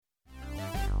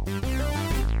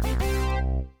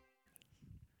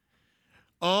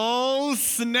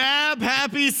snap!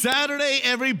 Happy Saturday,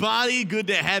 everybody. Good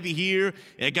to have you here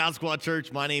at God Squad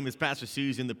Church. My name is Pastor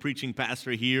Susan, the preaching pastor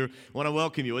here. I want to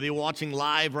welcome you. Whether you're watching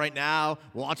live right now,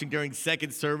 watching during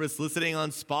second service, listening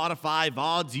on Spotify,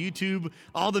 VODs, YouTube,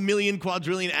 all the million,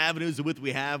 quadrillion avenues of which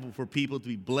we have for people to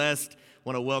be blessed. I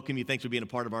want to welcome you. Thanks for being a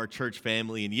part of our church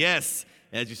family. And yes,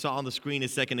 as you saw on the screen a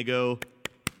second ago,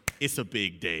 it's a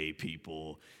big day,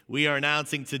 people. We are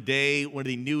announcing today one of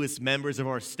the newest members of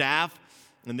our staff.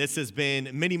 And this has been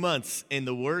many months in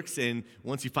the works, and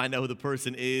once you find out who the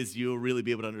person is, you'll really be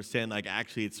able to understand,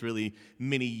 actually, it's really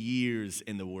many years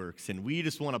in the works. And we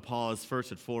just want to pause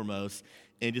first and foremost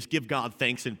and just give God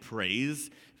thanks and praise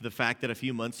for the fact that a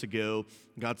few months ago,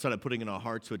 God started putting in our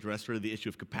hearts to address really the issue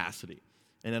of capacity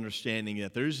and understanding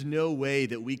that there's no way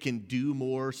that we can do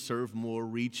more, serve more,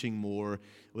 reaching more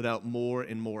without more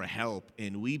and more help.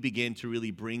 And we began to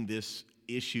really bring this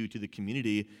issue to the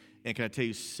community. And can I tell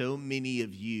you, so many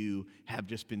of you have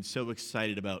just been so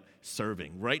excited about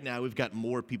serving. Right now, we've got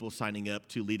more people signing up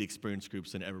to lead experience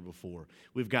groups than ever before.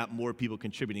 We've got more people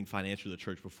contributing financially to the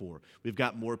church before. We've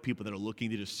got more people that are looking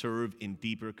to just serve in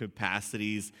deeper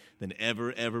capacities than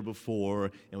ever before.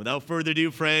 And without further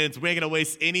ado, friends, we ain't going to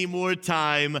waste any more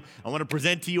time. I want to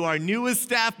present to you our newest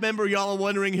staff member. Y'all are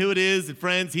wondering who it is. And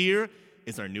friends, here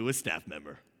is our newest staff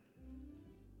member.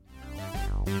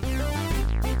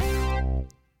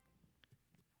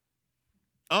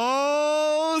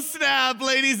 Oh, snap,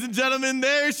 ladies and gentlemen,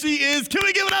 there she is. Can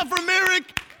we give it up for Mirik?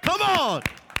 Come on.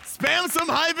 Spam some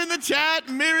hype in the chat.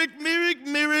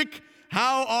 Mirik.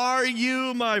 How are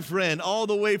you, my friend? All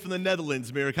the way from the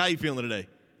Netherlands, Mirik. How are you feeling today?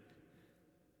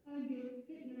 I'm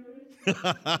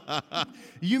nervous.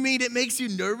 You mean it makes you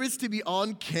nervous to be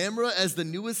on camera as the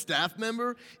newest staff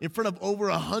member in front of over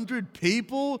 100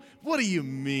 people? What do you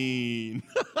mean?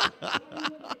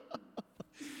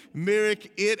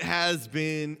 Mirik, it has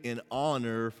been an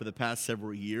honor for the past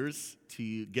several years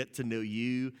to get to know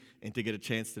you and to get a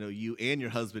chance to know you and your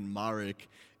husband, Marek.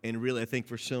 And really, I think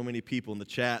for so many people in the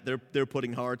chat, they're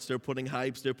putting hearts, they're putting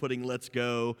hypes, they're putting let's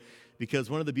go. Because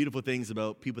one of the beautiful things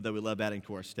about people that we love adding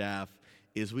to our staff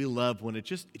is we love when it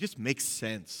just makes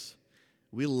sense.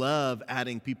 We love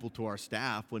adding people to our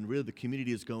staff when really the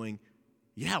community is going,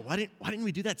 yeah, why didn't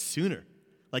we do that sooner?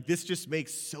 This just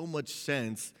makes so much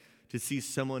sense to see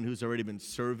someone who's already been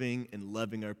serving and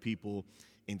loving our people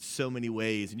in so many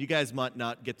ways. And you guys might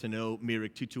not get to know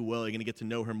Mirik too well. You're going to get to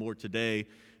know her more today.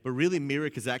 But really,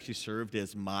 Mirik has actually served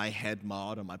as my head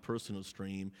mod on my personal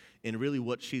stream. And really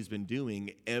what she's been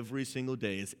doing every single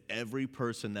day is every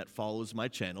person that follows my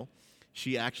channel,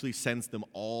 she actually sends them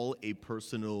all a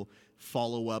personal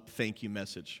follow-up thank you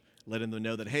message, letting them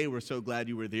know that, hey, we're so glad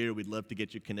you were there. We'd love to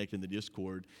get you connected in the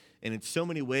Discord. And in so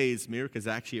many ways, Mirik has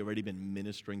actually already been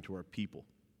ministering to our people.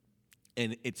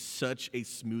 And it's such a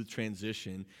smooth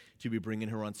transition to be bringing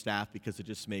her on staff because it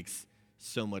just makes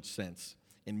so much sense.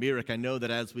 And Mirik, I know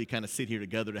that as we kind of sit here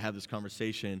together to have this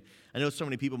conversation, I know so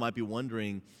many people might be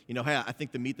wondering, hey, I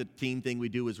think the Meet the Team thing we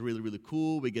do is really, really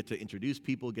cool. We get to introduce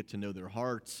people, get to know their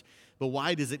hearts. But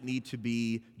why does it need to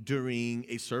be during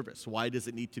a service? Why does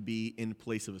it need to be in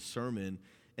place of a sermon?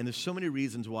 And there's so many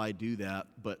reasons why I do that,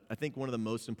 but I think one of the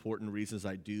most important reasons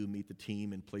I do Meet the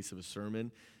Team in place of a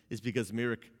sermon is because,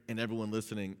 Mirik and everyone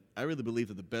listening, I really believe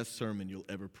that the best sermon you'll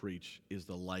ever preach is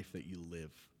the life that you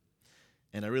live.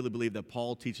 And I really believe that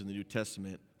Paul teaches in the New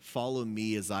Testament, follow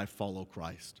me as I follow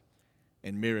Christ.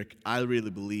 And Mirik, I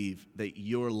really believe that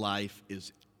your life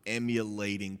is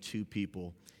emulating to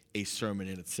people a sermon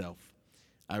in itself.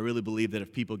 I really believe that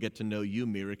if people get to know you,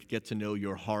 Mirik, get to know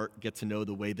your heart, get to know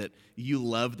the way that you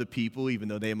love the people, even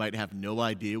though they might have no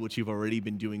idea what you've already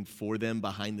been doing for them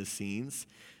behind the scenes,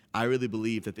 I really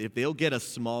believe that if they'll get a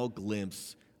small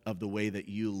glimpse of the way that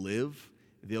you live,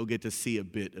 they'll get to see a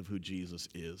bit of who Jesus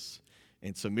is.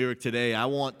 And so, Mirik, today I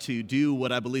want to do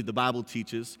what I believe the Bible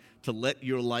teaches, to let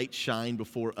your light shine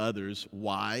before others.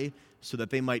 Why? So that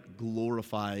they might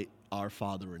glorify our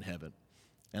Father in heaven.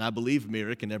 And I believe,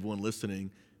 Mirik, and everyone listening,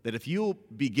 that if you'll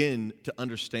begin to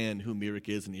understand who Mirik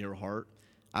is in your heart,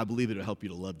 I believe it'll help you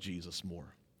to love Jesus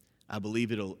more. I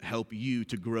believe it'll help you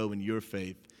to grow in your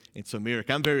faith. And so, Mirik,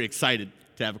 I'm very excited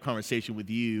to have a conversation with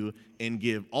you and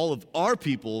give all of our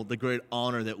people the great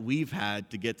honor that we've had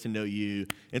to get to know you.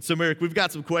 And so, Mirik, we've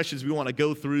got some questions we want to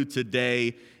go through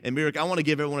today. And, Mirik, I want to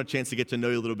give everyone a chance to get to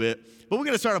know you a little bit. But we're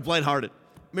going to start off lighthearted.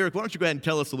 Mirik, why don't you go ahead and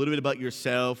tell us a little bit about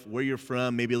yourself, where you're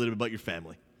from, maybe a little bit about your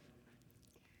family.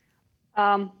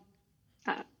 I'm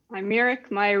Mirik.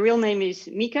 My real name is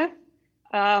Mika.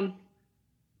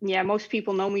 Most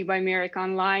people know me by Mirik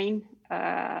online.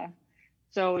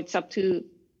 So it's up to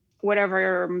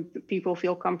whatever people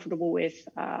feel comfortable with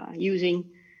using.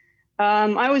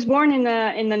 I was born in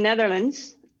the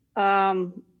Netherlands,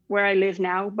 where I live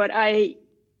now. But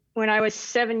when I was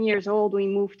 7 years old, we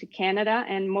moved to Canada,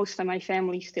 and most of my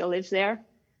family still lives there.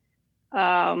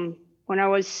 When I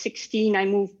was 16, I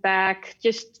moved back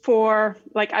just for,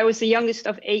 like, I was the youngest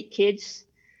of 8 kids.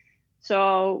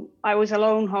 So I was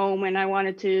alone home, and I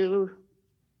wanted to,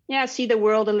 see the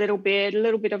world a little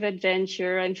bit of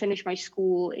adventure, and finish my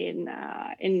school in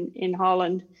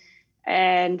Holland.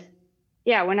 And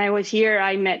yeah, when I was here,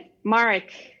 I met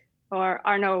Marek, or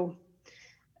Arno,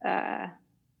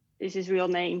 is his real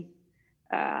name.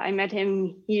 I met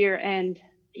him here, and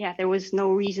yeah, there was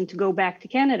no reason to go back to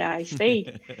Canada. I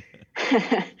stayed.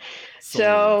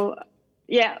 So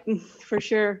yeah, for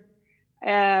sure.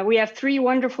 We have 3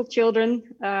 wonderful children.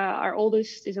 Our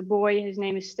oldest is a boy. His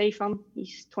name is Stefan.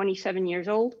 He's 27 years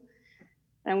old.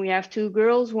 And we have 2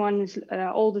 girls. One's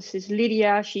oldest is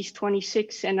Lydia. She's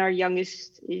 26. And our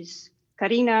youngest is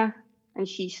Karina, and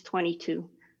she's 22.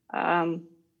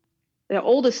 The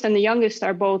oldest and the youngest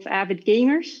are both avid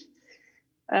gamers.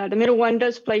 The middle one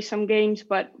does play some games,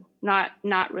 but not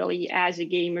really as a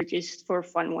gamer, just for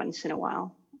fun once in a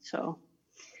while. So,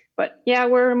 but yeah,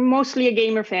 we're mostly a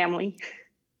gamer family.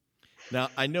 Now,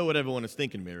 I know what everyone is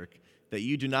thinking, Marek, that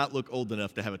you do not look old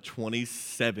enough to have a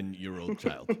 27-year-old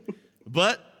child,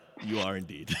 but you are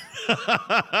indeed.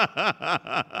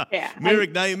 Yeah.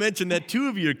 Marek, now you mentioned that 2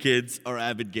 of your kids are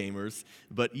avid gamers,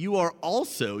 but you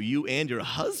and your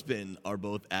husband are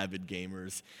both avid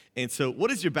gamers. And so what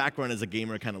does your background as a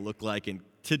gamer kind of look like? And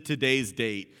to today's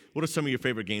date, what are some of your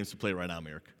favorite games to play right now,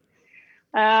 Marek?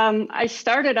 I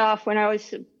started off when I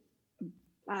was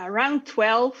around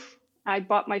 12. I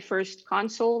bought my first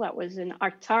console. That was an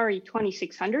Atari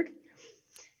 2600.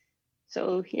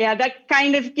 So yeah, that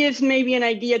kind of gives maybe an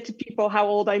idea to people how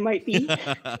old I might be.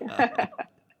 But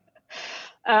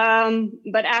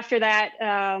after that,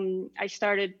 I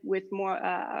started with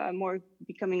more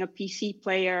becoming a PC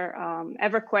player.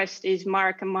 EverQuest is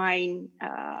Mark and mine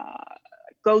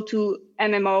go-to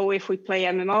MMO if we play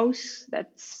MMOs.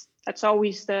 That's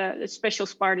always the special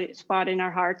spot in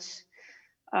our hearts.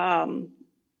 I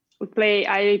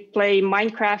play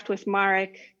Minecraft with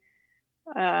Marek.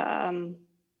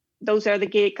 Those are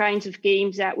the kinds of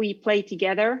games that we play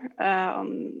together.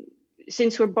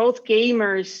 Since we're both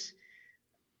gamers,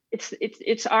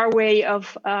 it's our way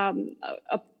of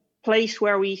a place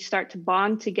where we start to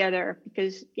bond together,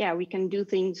 because yeah, we can do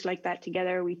things like that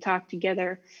together. We talk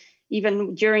together.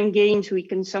 Even during games, we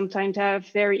can sometimes have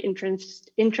very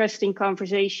interesting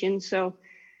conversations. So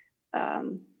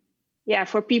yeah,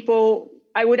 for people,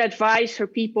 I would advise for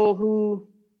people who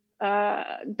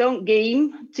don't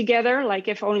game together, like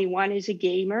if only one is a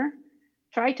gamer,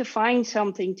 try to find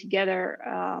something together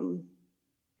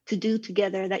to do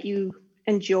together that you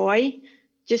enjoy,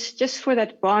 just for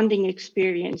that bonding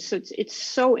experience. So it's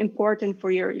so important for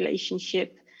your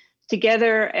relationship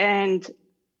together, and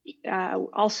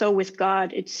also with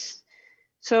God. It's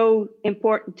so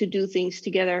important to do things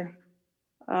together.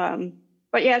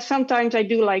 But yeah, sometimes I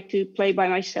do like to play by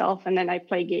myself, and then I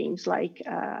play games like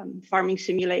Farming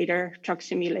Simulator, Truck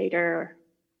Simulator,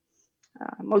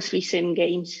 mostly sim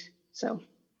games. So.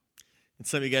 And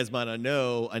some of you guys might not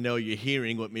know, I know you're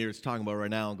hearing what Marek's talking about right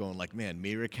now and going like, man,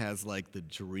 Marek has like the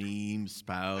dream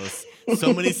spouse.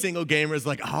 So many single gamers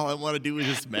like, all I want to do is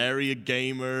just marry a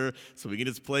gamer so we can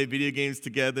just play video games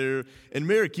together. And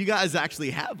Marek, you guys actually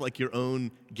have like your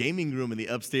own gaming room in the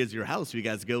upstairs of your house where you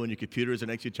guys go and your computers are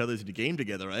next to each other and you game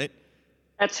together, right?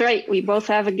 That's right. We both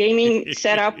have a gaming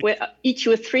setup each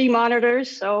with 3 monitors.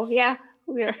 So yeah.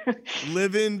 We're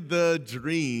living the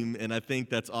dream, and I think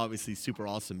that's obviously super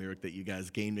awesome, Marek, that you guys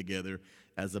game together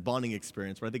as a bonding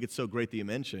experience. But I think it's so great that you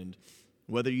mentioned,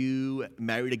 whether you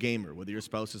married a gamer, whether your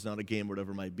spouse is not a gamer,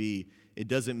 whatever it might be, it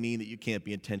doesn't mean that you can't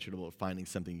be intentional about finding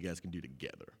something you guys can do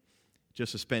together.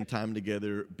 Just to spend time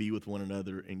together, be with one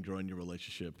another, and grow in your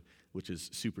relationship, which is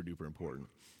super duper important.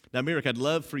 Now, Marek, I'd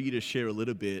love for you to share a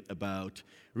little bit about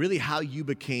really how you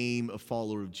became a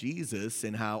follower of Jesus,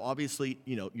 and how obviously,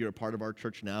 you're a part of our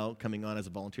church now, coming on as a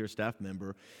volunteer staff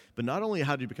member. But not only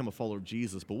how did you become a follower of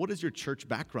Jesus, but what does your church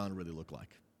background really look like?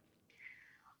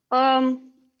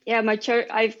 Yeah, my church.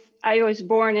 I was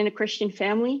born in a Christian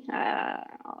family.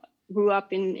 Grew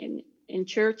up in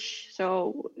church,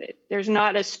 so there's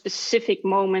not a specific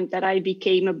moment that I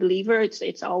became a believer.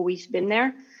 It's always been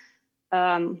there.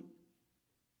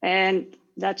 And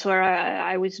that's where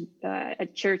I was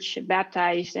at church,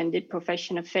 baptized, and did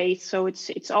profession of faith. So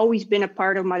it's always been a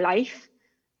part of my life.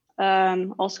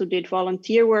 Also did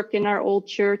volunteer work in our old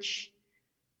church.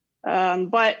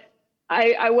 But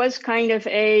I was kind of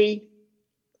a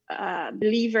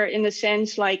believer in the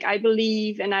sense like I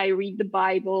believe and I read the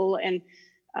Bible and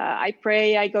I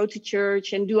pray, I go to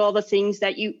church and do all the things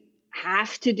that you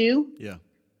have to do. Yeah.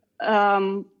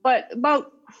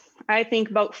 But I think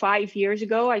about 5 years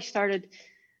ago, I started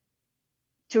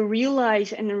to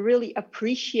realize and really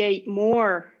appreciate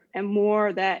more and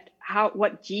more that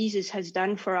what Jesus has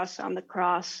done for us on the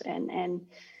cross and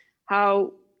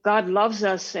how God loves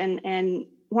us and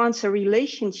wants a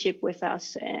relationship with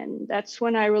us. And that's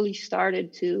when I really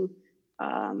started to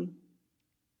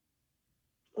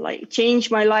like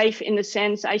change my life in the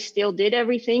sense I still did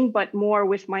everything, but more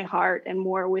with my heart and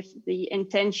more with the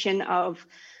intention of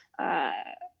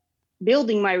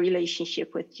building my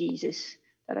relationship with Jesus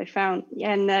that I found.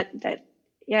 And that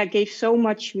gave so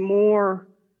much more,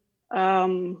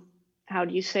 how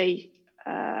do you say,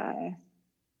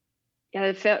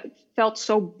 it felt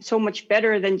so much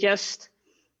better than just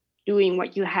doing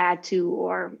what you had to,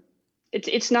 or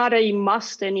it's not a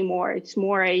must anymore. It's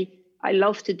more I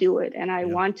love to do it and I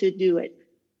want to do it.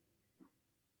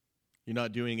 You're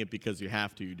not doing it because you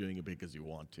have to, you're doing it because you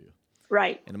want to.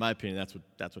 Right. And in my opinion,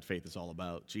 that's what faith is all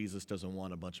about. Jesus doesn't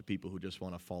want a bunch of people who just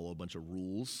want to follow a bunch of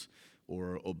rules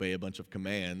or obey a bunch of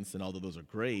commands, and although those are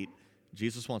great,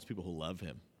 Jesus wants people who love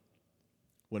him.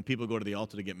 When people go to the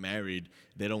altar to get married,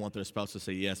 they don't want their spouse to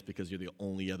say yes because you're the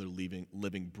only other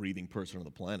living, breathing person on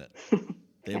the planet.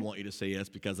 They want you to say yes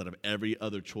because out of every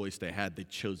other choice they had, they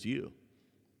chose you.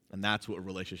 And that's what a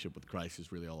relationship with Christ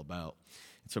is really all about.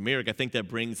 And so, Merrick, I think that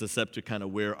brings us up to kind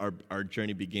of where our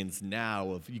journey begins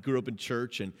now. If you grew up in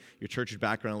church and your church's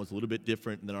background was a little bit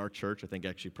different than our church, I think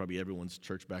actually probably everyone's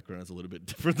church background is a little bit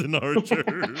different than our church.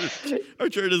 Our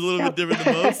church is a little bit different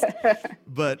than most.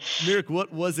 But, Merrick,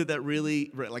 what was it that really,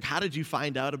 like, how did you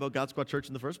find out about God Squad Church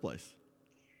in the first place?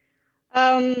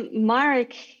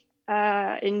 Mark,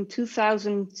 in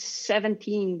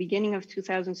 2017, beginning of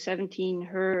 2017,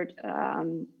 heard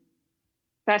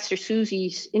Pastor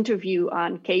Susie's interview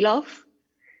on K-Love.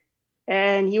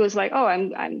 And he was like, oh, I'm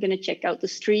going to check out the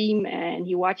stream. And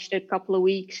he watched it a couple of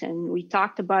weeks and we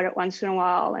talked about it once in a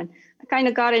while. And I kind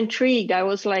of got intrigued. I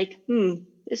was like,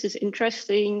 this is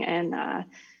interesting. And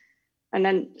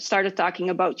then started talking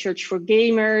about Church for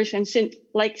Gamers. And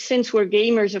since we're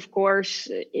gamers, of course,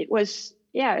 it was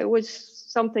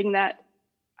something that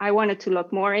I wanted to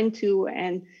look more into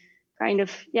and kind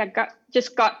of,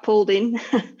 got pulled in.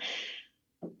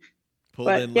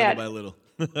 Little by little.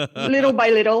 Little by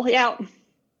little, yeah.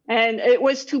 And it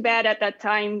was too bad at that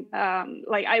time.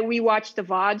 We watched the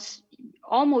VODs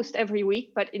almost every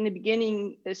week, but in the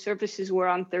beginning, the services were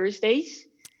on Thursdays.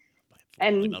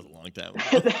 And that was a long time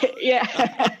ago.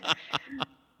 Yeah.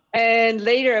 And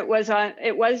later it was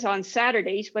on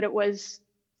Saturdays, but it was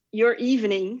your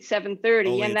evening, 7:30.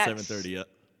 Only and at 7:30, yeah.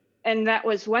 And that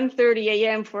was 1:30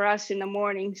 a.m. for us in the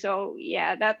morning. So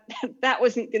yeah, that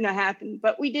wasn't going to happen.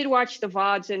 But we did watch the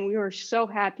VODs and we were so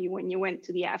happy when you went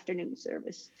to the afternoon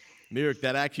service. Merrick,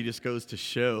 that actually just goes to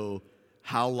show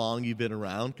how long you've been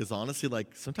around. Because honestly,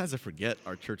 like sometimes I forget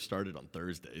our church started on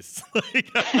Thursdays.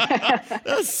 That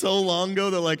was so long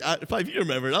ago that if you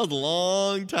remember, that was a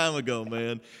long time ago,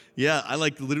 man. Yeah, I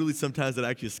literally sometimes it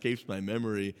actually escapes my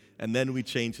memory. And then we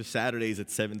changed to Saturdays at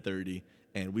 7:30.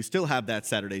 And we still have that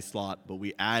Saturday slot, but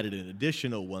we added an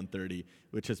additional 1:30,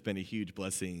 which has been a huge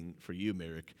blessing for you,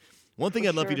 Merrick. One thing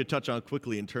I'd love you to touch on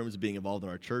quickly in terms of being involved in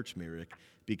our church, Merrick,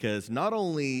 because not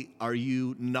only are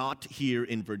you not here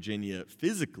in Virginia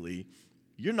physically,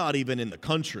 you're not even in the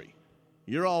country.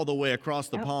 You're all the way across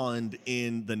the pond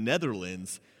in the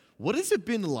Netherlands. What has it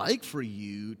been like for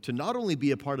you to not only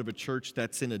be a part of a church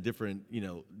that's in a different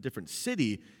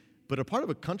city, but a part of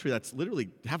a country that's literally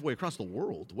halfway across the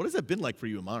world? What has that been like for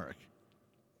you and Marek?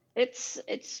 It's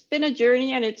been a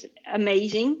journey and it's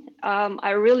amazing. I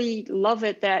really love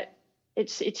it that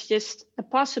it's just the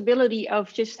possibility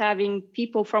of just having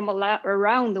people from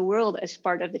around the world as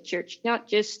part of the church, not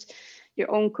just your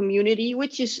own community,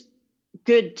 which is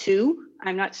good too.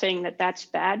 I'm not saying that that's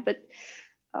bad, but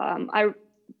I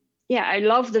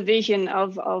love the vision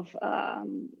of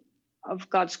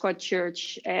God Squad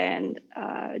Church, and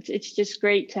it's just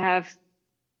great to have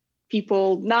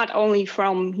people not only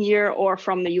from here or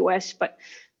from the US, but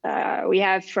we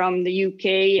have from the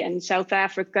UK and South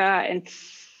Africa, and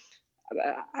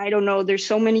I don't know, there's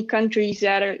so many countries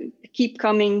that keep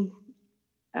coming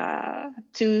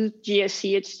to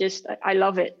GSC. It's just, I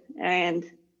love it. And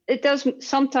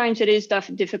sometimes it is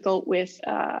difficult with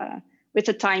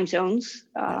the time zones.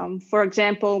 For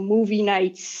example, movie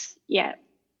nights,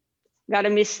 gotta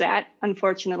miss that,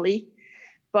 unfortunately.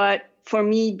 But for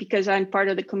me, because I'm part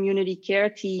of the community care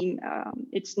team,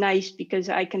 it's nice because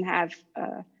I can have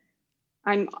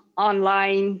I'm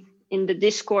online in the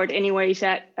Discord anyways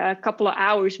at a couple of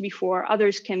hours before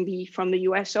others can be from the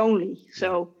US only.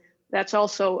 So that's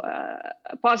also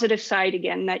a positive side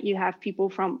again, that you have people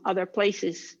from other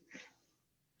places.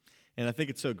 And I think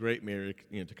it's so great, Merrick,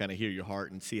 to kind of hear your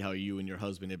heart and see how you and your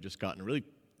husband have just gotten really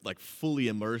like fully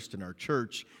immersed in our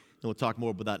church. And we'll talk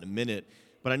more about that in a minute.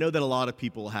 But I know that a lot of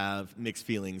people have mixed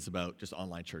feelings about just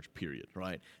online church, period,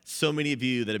 right? So many of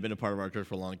you that have been a part of our church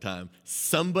for a long time,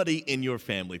 somebody in your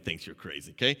family thinks you're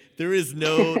crazy, okay? There is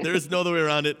no other way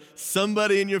around it.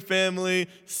 Somebody in your family,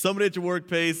 somebody at your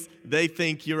workplace, they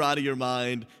think you're out of your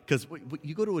mind. Because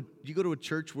you go to a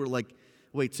church where like,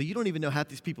 wait, so you don't even know half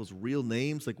these people's real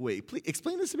names? Like, wait, please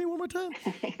explain this to me one more time.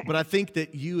 But I think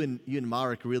that you and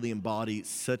Marek really embody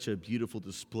such a beautiful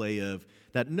display of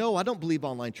that. No, I don't believe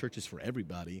online church is for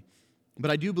everybody,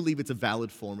 but I do believe it's a valid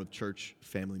form of church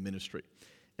family ministry.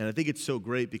 And I think it's so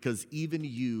great because even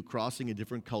you crossing a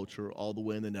different culture all the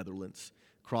way in the Netherlands,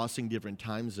 crossing different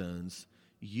time zones,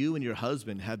 you and your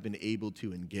husband have been able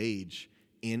to engage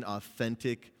in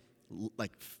authentic,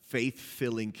 like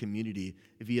faith-filling community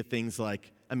via things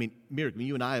like, Merrick,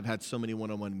 you and I have had so many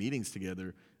one-on-one meetings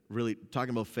together, really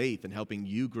talking about faith and helping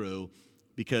you grow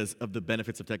because of the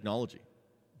benefits of technology.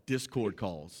 Discord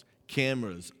calls,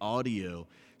 cameras, audio,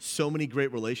 so many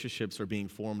great relationships are being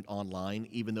formed online,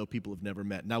 even though people have never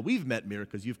met. Now, we've met, Merrick,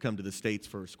 because you've come to the States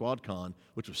for SquadCon,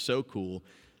 which was so cool,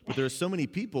 but there are so many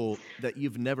people that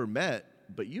you've never met,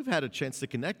 but you've had a chance to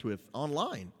connect with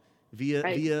online. You're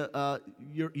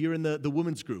in the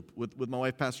women's group with my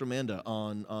wife, Pastor Amanda,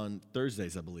 on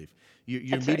Thursdays, I believe.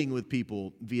 You're meeting with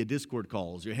people via Discord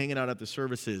calls. You're hanging out at the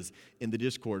services in the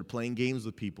Discord, playing games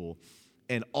with people.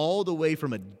 And all the way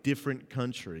from a different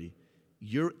country,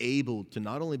 you're able to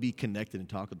not only be connected and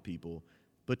talk with people,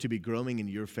 but to be growing in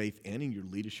your faith and in your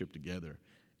leadership together.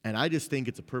 And I just think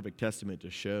it's a perfect testament to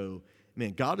show,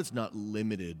 man, God is not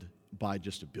limited by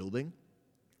just a building.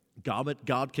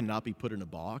 God cannot be put in a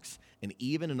box, and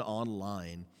even in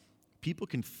online, people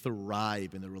can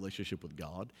thrive in their relationship with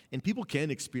God, and people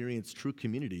can experience true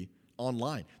community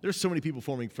online. There's so many people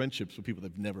forming friendships with people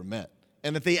they've never met,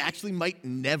 and that they actually might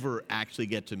never actually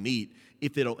get to meet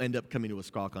if they don't end up coming to a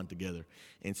SquadCon together.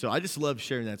 And so I just love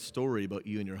sharing that story about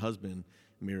you and your husband,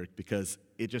 Merrick, because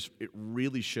it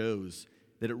really shows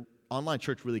that online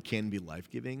church really can be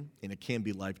life-giving, and it can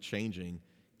be life-changing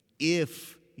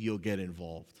if you'll get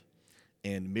involved.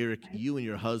 And Merrick, you and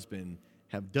your husband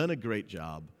have done a great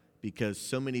job because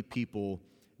so many people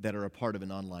that are a part of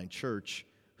an online church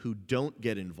who don't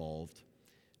get involved,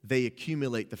 they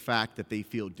accumulate the fact that they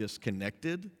feel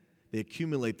disconnected. They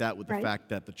accumulate that with the fact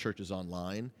that the church is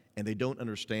online, and they don't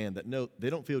understand that, no,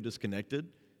 they don't feel disconnected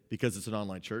because it's an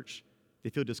online church. They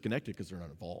feel disconnected because they're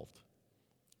not involved.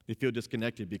 They feel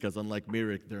disconnected because, unlike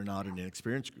Merrick, they're not in an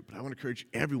experience group. But I want to encourage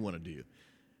everyone to do.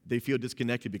 They feel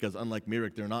disconnected because, unlike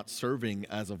Merrick, they're not serving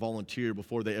as a volunteer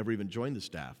before they ever even join the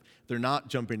staff. They're not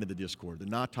jumping into the Discord. They're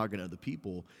not talking to other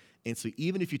people. And so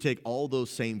even if you take all those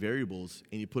same variables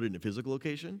and you put it in a physical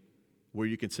location where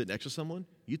you can sit next to someone,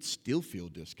 you'd still feel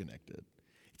disconnected.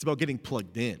 It's about getting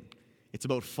plugged in. It's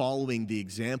about following the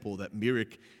example that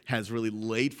Merrick has really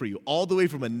laid for you, all the way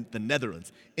from the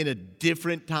Netherlands, in a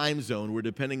different time zone where,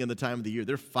 depending on the time of the year,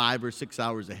 they're 5 or 6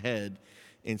 hours ahead.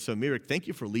 And so, Merrick, thank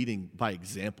you for leading by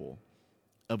example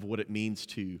of what it means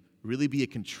to really be a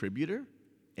contributor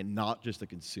and not just a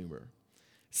consumer.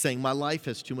 Saying my life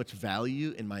has too much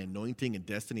value and my anointing and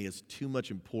destiny has too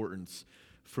much importance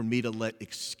for me to let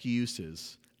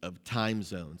excuses of time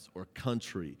zones or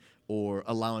country or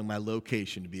allowing my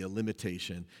location to be a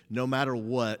limitation. No matter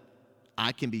what,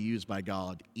 I can be used by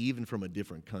God even from a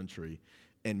different country.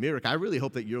 And Merrick, I really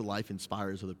hope that your life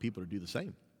inspires other people to do the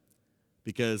same.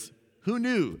 Because who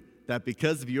knew that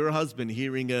because of your husband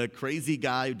hearing a crazy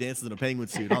guy who dances in a penguin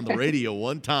suit on the radio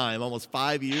one time, almost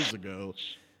 5 years ago,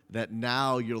 that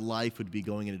now your life would be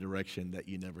going in a direction that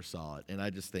you never saw it. And I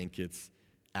just think it's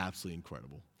absolutely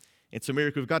incredible. And so,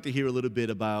 Merrick, we've got to hear a little bit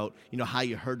about, how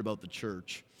you heard about the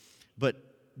church. But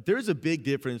there's a big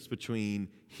difference between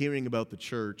hearing about the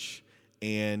church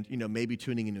and, maybe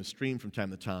tuning into a stream from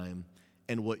time to time,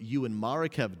 and what you and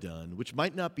Marek have done, which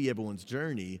might not be everyone's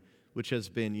journey, which has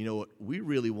been, we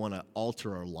really want to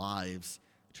alter our lives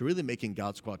to really making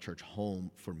God Squad Church home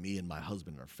for me and my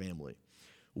husband and our family.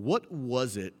 What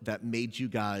was it that made you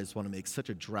guys want to make such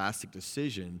a drastic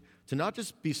decision to not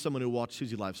just be someone who watched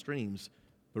Susie live streams,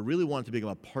 but really wanted to become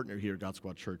a partner here at God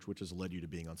Squad Church, which has led you to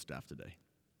being on staff today?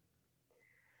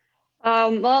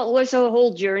 Well, it was a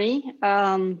whole journey.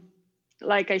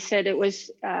 Like I said, it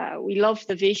was, we love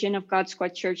the vision of God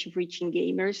Squad Church of reaching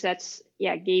gamers. That's,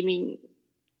 gaming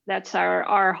that's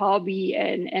our hobby,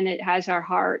 and it has our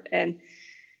heart. And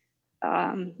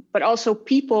but also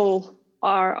people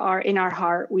are in our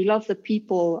heart. We love the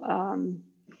people.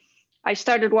 I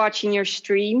started watching your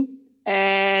stream,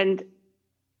 and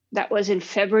that was in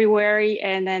February,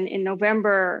 and then in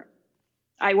November,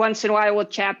 I once in a while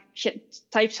would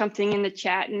type something in the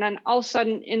chat, and then all of a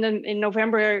sudden in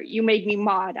November you made me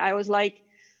mod. I was like,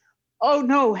 oh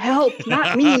no, help,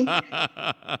 not me.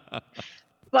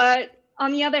 But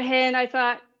on the other hand, I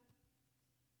thought,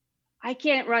 I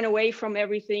can't run away from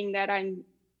everything that I'm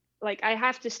like. I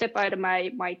have to step out of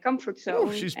my comfort zone.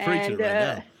 Ooh, she's preaching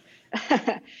right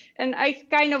now. And I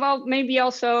kind of maybe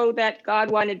also that God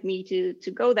wanted me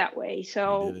to go that way.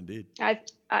 So He did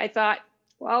indeed. I thought,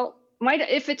 well,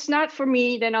 if it's not for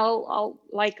me, then I'll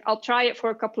try it for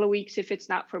a couple of weeks. If it's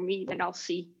not for me, then I'll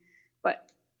see. But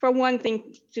from one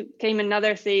thing came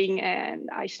another thing, and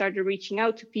I started reaching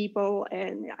out to people,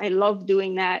 and I love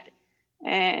doing that.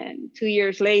 And 2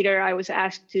 years later, I was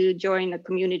asked to join the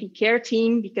community care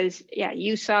team because,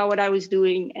 you saw what I was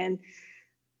doing, and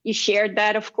you shared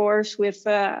that, of course, with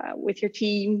your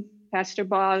team, Pastor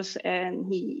Boz, and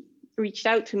he reached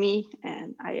out to me,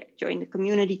 and I joined the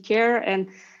community care, and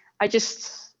I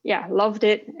just loved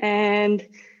it. And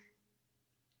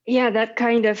that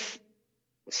kind of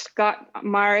got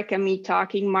Marek and me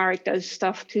talking. Marek does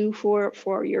stuff too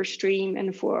for your stream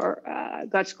and for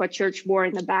God Squad Church more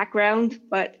in the background,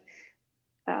 but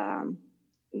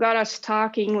got us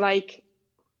talking like,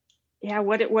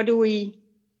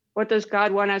 what does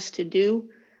God want us to do?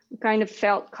 We kind of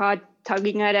felt God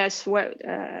tugging at us.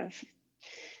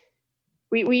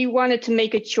 We wanted to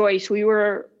make a choice. We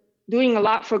were doing a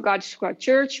lot for God Squad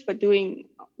Church, but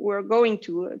we're going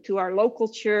to our local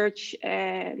church,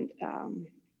 and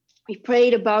we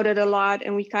prayed about it a lot,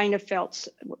 and we kind of felt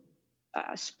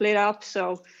split up.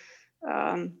 So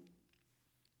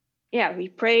we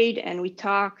prayed and we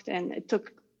talked, and it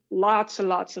took lots and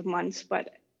lots of months.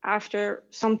 But after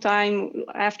some time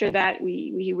after that,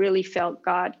 we really felt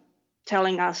God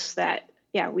telling us that,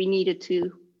 we needed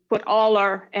to put all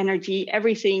our energy,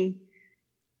 everything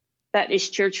that is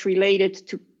church related,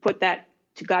 to put that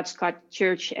to God Squad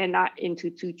Church and not into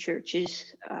two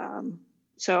churches.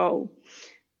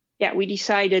 We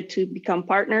decided to become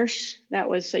partners. That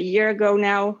was a year ago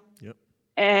now. Yep.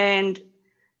 And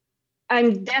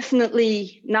I'm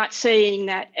definitely not saying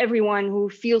that everyone who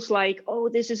feels like, oh,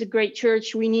 this is a great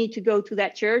church, we need to go to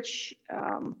that church.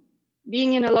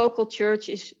 Being in a local church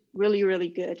is really, really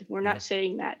good. We're not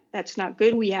saying that that's not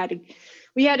good. We had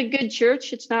a good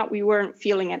church. It's not we weren't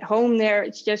feeling at home there.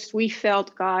 It's just we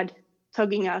felt God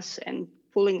tugging us and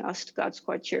pulling us to God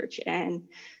Squad Church. And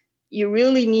you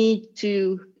really need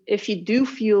to, if you do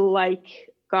feel like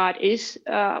God is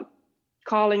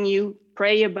calling you,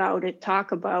 pray about it,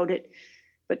 talk about it,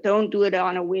 but don't do it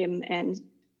on a whim. And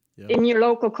in your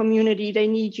local community, they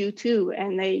need you too,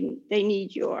 and they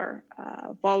need your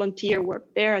volunteer work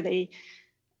there.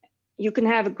 You can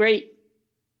have a great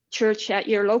church at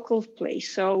your local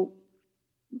place. So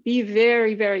be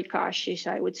very, very cautious,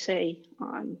 I would say,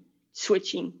 on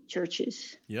switching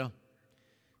churches. Yeah.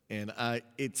 And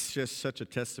it's just such a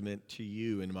testament to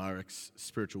you and Marek's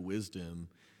spiritual wisdom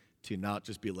to not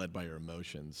just be led by your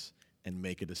emotions and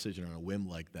make a decision on a whim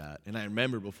like that. And I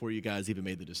remember before you guys even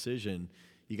made the decision,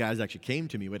 you guys actually came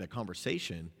to me with a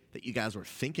conversation that you guys were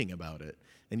thinking about it,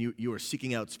 and you were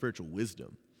seeking out spiritual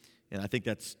wisdom. And I think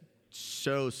that's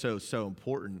so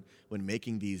important when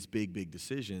making these big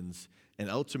decisions. And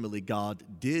ultimately, God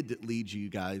did lead you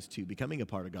guys to becoming a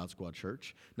part of God Squad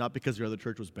Church, not because your other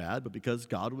church was bad, but because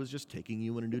God was just taking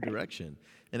you in a new direction.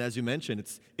 And as you mentioned,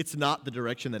 it's not the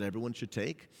direction that everyone should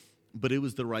take, but it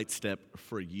was the right step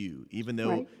for you, even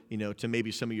though, to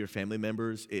maybe some of your family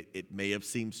members, it may have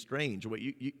seemed strange.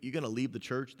 You're going to leave the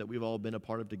church that we've all been a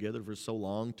part of together for so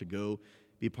long to go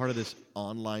be part of this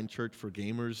online church for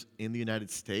gamers in the United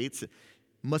States. It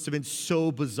must have been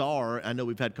so bizarre. I know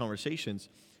we've had conversations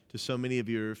to so many of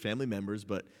your family members,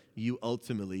 but you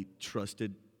ultimately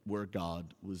trusted where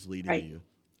God was leading you,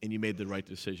 and you made the right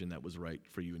decision that was right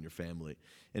for you and your family.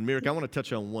 And Mirek, I want to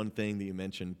touch on one thing that you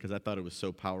mentioned because I thought it was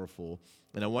so powerful,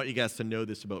 and I want you guys to know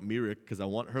this about Mirek because I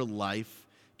want her life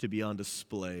to be on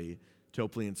display to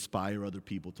hopefully inspire other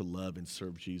people to love and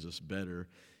serve Jesus better.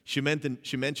 She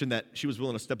mentioned that she was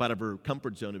willing to step out of her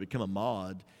comfort zone to become a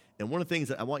mod. And one of the things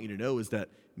that I want you to know is that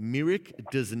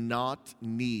Mirek does not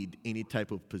need any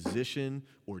type of position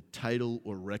or title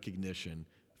or recognition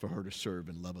for her to serve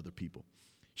and love other people.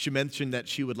 She mentioned that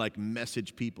she would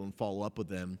message people and follow up with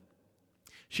them.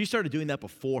 She started doing that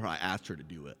before I asked her to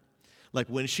do it. Like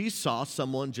when she saw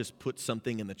someone just put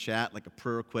something in the chat, like a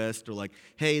prayer request or like,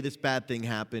 hey, this bad thing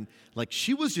happened, like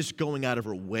she was just going out of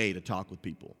her way to talk with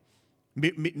people.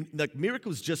 Like Miracle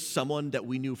was just someone that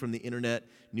we knew from the internet,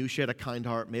 knew she had a kind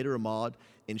heart, made her a mod,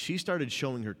 and she started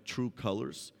showing her true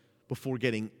colors before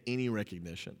getting any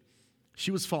recognition.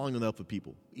 She was falling in love with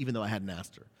people, even though I hadn't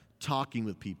asked her, talking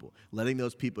with people, letting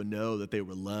those people know that they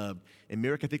were loved. And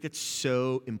Miracle, I think that's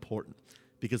so important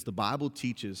because the Bible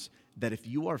teaches that if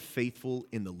you are faithful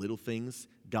in the little things,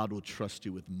 God will trust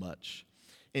you with much.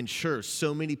 And sure,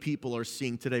 so many people are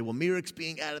seeing today, well, Mirac's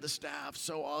being out of the staff,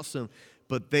 so awesome.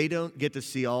 But they don't get to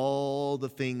see all the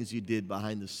things you did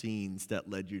behind the scenes that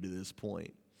led you to this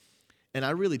point. And I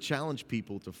really challenge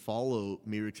people to follow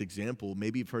Mirac's example.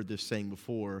 Maybe you've heard this saying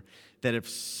before, that if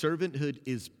servanthood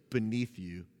is beneath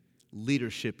you,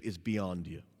 leadership is beyond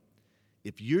you.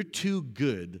 If you're too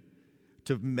good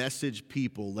to message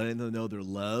people, letting them know they're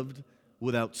loved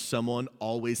without someone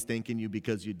always thanking you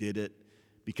because you did it,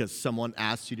 because someone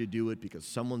asked you to do it, because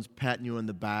someone's patting you on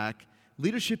the back,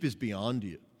 leadership is beyond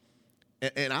you.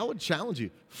 And I would challenge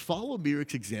you, follow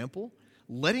Mirac's example,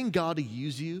 letting God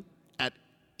use you at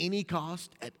any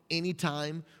cost, at any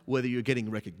time, whether you're getting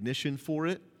recognition for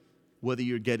it, whether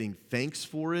you're getting thanks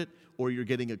for it, or you're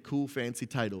getting a cool, fancy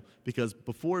title. Because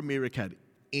before Mirac had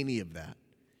any of that,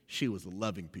 she was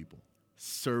loving people,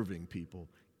 serving people,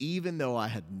 even though I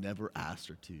had never asked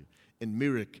her to. And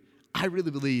Mirac, I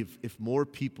really believe if more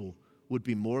people would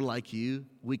be more like you,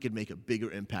 we could make a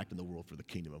bigger impact in the world for the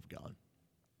kingdom of God.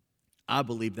 I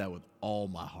believe that with all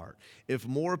my heart. If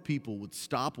more people would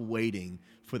stop waiting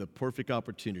for the perfect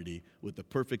opportunity, with the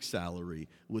perfect salary,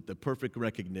 with the perfect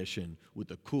recognition, with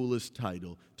the coolest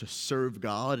title, to serve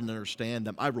God and understand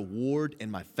that my reward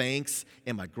and my thanks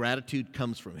and my gratitude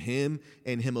comes from Him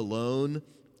and Him alone,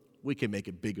 we can make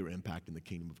a bigger impact in the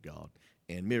kingdom of God.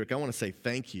 And Mirac, I want to say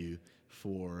thank you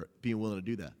for being willing to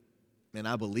do that. And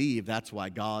I believe that's why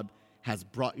God has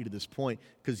brought you to this point,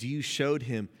 because you showed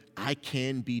Him, I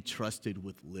can be trusted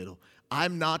with little.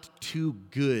 I'm not too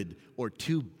good or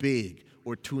too big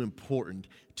or too important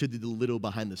to do the little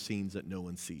behind the scenes that no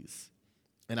one sees.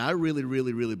 And I really,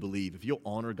 really, really believe if you'll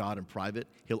honor God in private,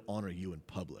 He'll honor you in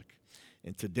public.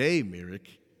 And today, Mirac,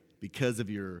 because of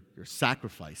your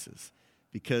sacrifices,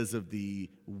 because of the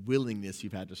willingness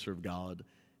you've had to serve God,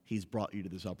 He's brought you to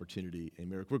this opportunity. And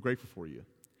Mirac, we're grateful for you.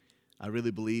 I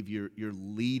really believe you're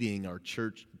leading our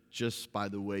church just by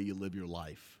the way you live your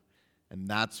life. And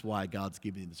that's why God's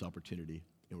given you this opportunity,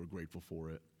 and we're grateful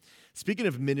for it. Speaking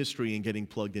of ministry and getting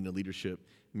plugged into leadership,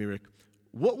 Mirac,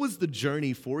 what was the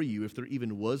journey for you, if there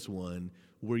even was one,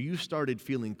 where you started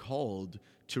feeling called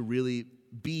to really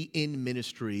be in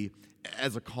ministry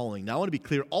as a calling? Now, I want to be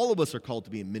clear, all of us are called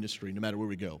to be in ministry no matter where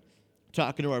we go.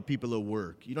 Talking to our people at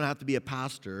work. You don't have to be a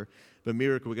pastor, but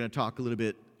Mirac, we're going to talk a little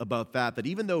bit about that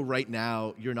even though right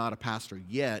now you're not a pastor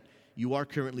yet, you are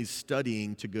currently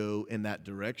studying to go in that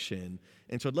direction.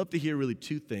 And so I'd love to hear really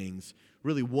two things.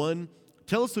 Really, one,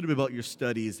 tell us a little bit about your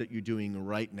studies that you're doing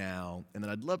right now, and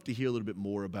then I'd love to hear a little bit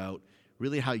more about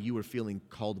really how you were feeling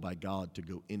called by God to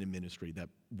go into ministry that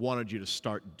wanted you to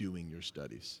start doing your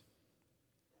studies.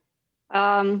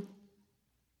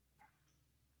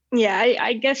 Yeah,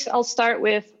 I guess I'll start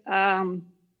with how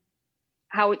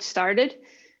it started.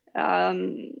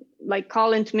 Like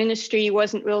call into ministry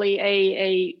wasn't really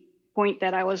a point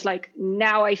that I was like,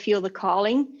 now I feel the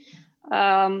calling.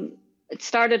 It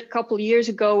started a couple of years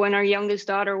ago when our youngest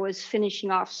daughter was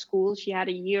finishing off school. She had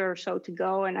a year or so to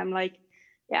go. And I'm like,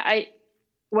 yeah, I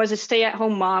was a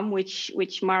stay-at-home mom, which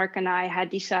Mark and I had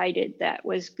decided that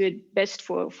was best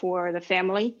for the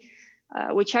family,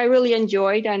 which I really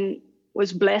enjoyed and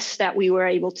was blessed that we were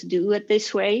able to do it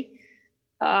this way.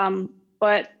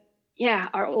 But yeah,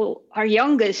 our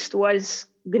youngest was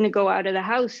going to go out of the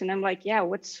house, and I'm like, yeah,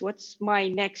 what's my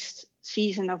next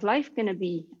season of life going to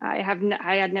be? I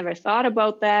had never thought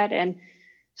about that, and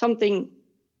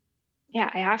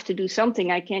I have to do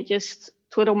something. I can't just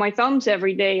twiddle my thumbs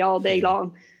every day, all day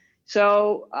long.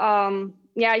 So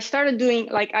I started doing,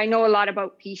 like, I know a lot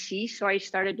about PC, so I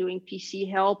started doing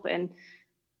PC help,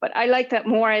 but I like that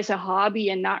more as a hobby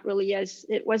and not really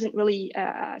it wasn't really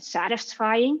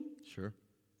satisfying. Sure.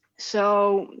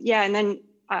 So, yeah, and then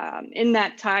in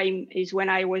that time is when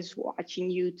I was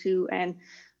watching you too, and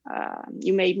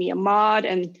you made me a mod,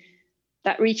 and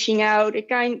that reaching out,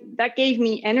 that gave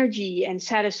me energy and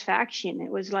satisfaction.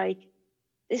 It was like,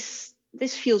 this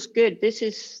feels good. This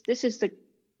is the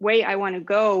way I want to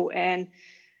go. And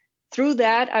through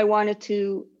that, I wanted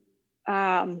to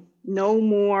know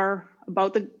more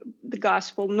about the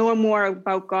gospel, know more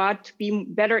about God, to be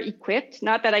better equipped.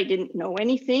 Not that I didn't know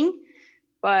anything,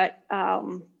 but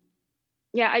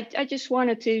yeah, I just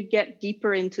wanted to get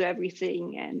deeper into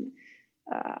everything. And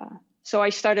so I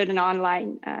started an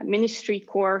online ministry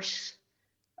course.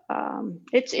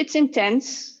 It's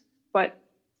intense, but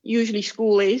usually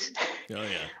school is. Oh,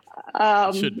 yeah.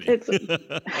 It should um, be. it's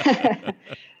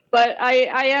but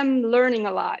I am learning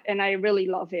a lot, and I really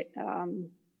love it.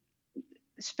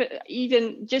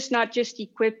 Even just not just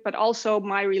equipped, but also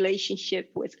my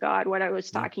relationship with God, what I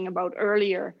was Yeah. talking about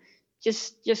earlier,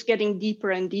 just getting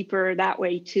deeper and deeper that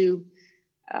way too.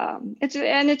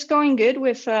 It's going good.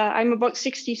 With I'm about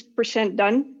 60%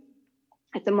 done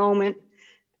at the moment,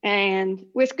 and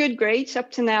with good grades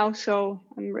up to now. So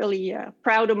I'm really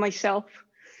proud of myself,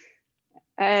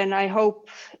 and I hope,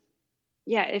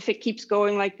 yeah, if it keeps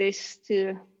going like this,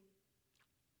 to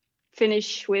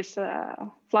finish with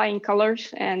flying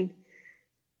colors, and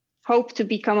hope to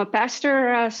become a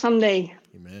pastor someday.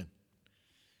 Amen.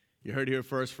 You heard it here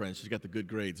first, friends. She's got the good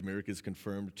grades. America's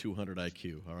confirmed 200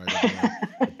 IQ. All right,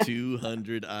 everyone?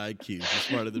 200 IQ. She's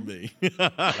smarter than me.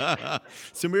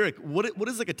 So, Mirik, what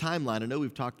is like a timeline? I know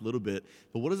we've talked a little bit,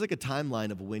 but what is like a timeline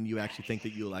of when you actually think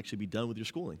that you'll actually be done with your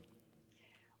schooling?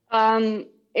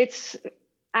 It's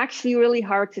actually really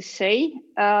hard to say,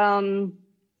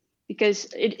 because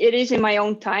it is in my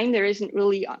own time. There isn't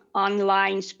really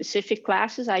online specific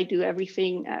classes. I do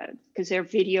everything because they're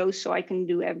videos, so I can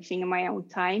do everything in my own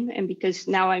time. And because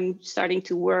now I'm starting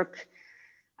to work,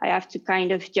 I have to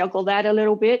kind of juggle that a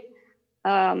little bit,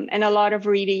 and a lot of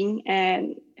reading.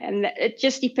 And it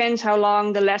just depends how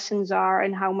long the lessons are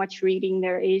and how much reading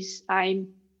there is. I'm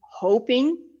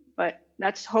hoping, but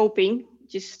that's hoping,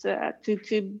 just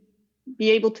to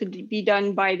be able to be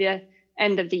done by the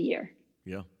end of the year.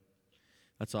 Yeah.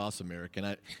 That's awesome, Mirik. And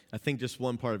I think just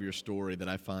one part of your story that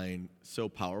I find so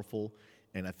powerful,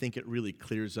 and I think it really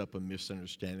clears up a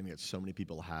misunderstanding that so many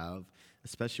people have,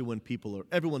 especially when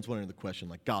everyone's wondering the question,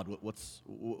 like, God,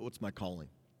 what's my calling?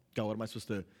 God, what am I supposed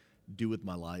to do with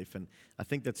my life? And I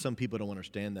think that some people don't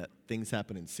understand that things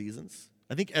happen in seasons.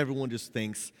 I think everyone just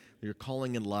thinks your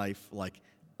calling in life, like,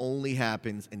 only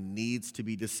happens and needs to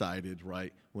be decided,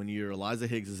 right, when you're Eliza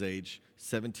Higgs' age,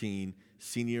 17,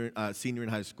 senior in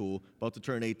high school, about to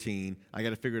turn 18. I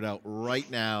got to figure it out right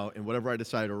now, and whatever I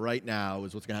decide right now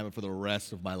is what's going to happen for the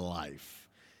rest of my life.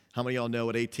 How many of y'all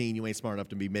know at 18 you ain't smart enough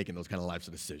to be making those kind of life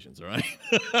decisions, all right?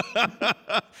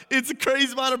 It's a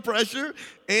crazy amount of pressure,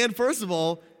 and first of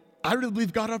all, I really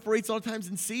believe God operates all times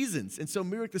in seasons. And so,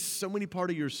 Mirik, there's so many part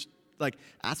of your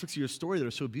aspects of your story that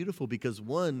are so beautiful because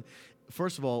one,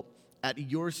 first of all, at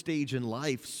your stage in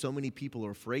life, so many people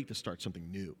are afraid to start something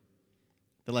new.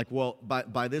 They're like, well,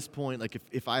 by this point, like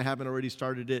if I haven't already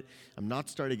started it, I'm not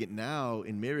starting it now.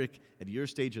 And Mirik, at your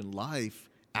stage in life,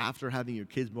 after having your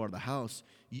kids move out of the house,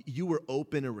 you were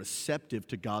open and receptive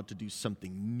to God to do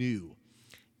something new.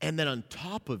 And then on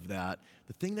top of that,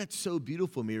 the thing that's so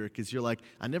beautiful, Mirik, is you're like,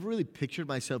 I never really pictured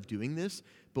myself doing this,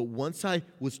 but once I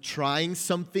was trying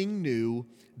something new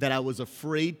that I was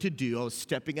afraid to do, I was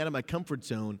stepping out of my comfort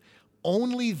zone,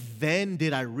 only then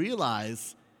did I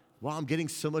realize, wow, I'm getting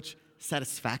so much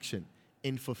satisfaction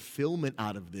and fulfillment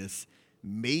out of this.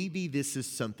 Maybe this is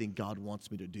something God wants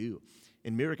me to do.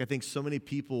 And Mirik, I think so many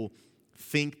people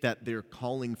think that their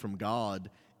calling from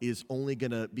God is only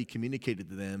going to be communicated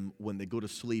to them when they go to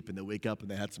sleep and they wake up and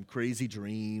they had some crazy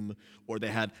dream, or they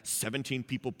had 17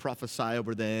 people prophesy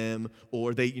over them,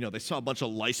 or they saw a bunch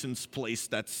of license plates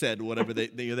that said whatever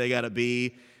they got to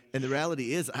be. And the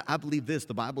reality is, I believe this,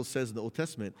 the Bible says in the Old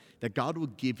Testament that God will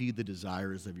give you the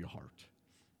desires of your heart.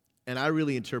 And I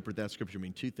really interpret that scripture to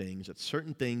mean two things, that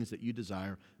certain things that you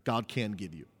desire, God can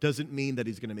give you. Doesn't mean that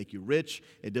he's going to make you rich.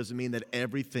 It doesn't mean that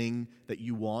everything that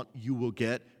you want, you will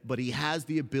get. But he has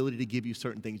the ability to give you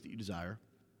certain things that you desire.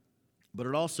 But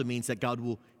it also means that God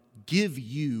will give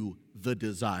you the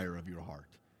desire of your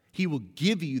heart. He will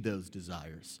give you those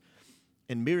desires.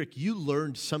 And Mirik, you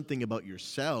learned something about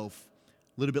yourself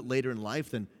a little bit later in life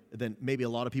than maybe a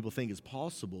lot of people think is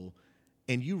possible.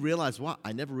 And you realize, wow,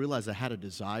 I never realized I had a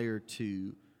desire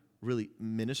to really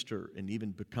minister and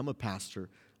even become a pastor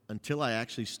until I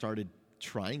actually started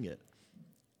trying it.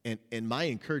 And my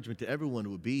encouragement to everyone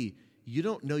would be, you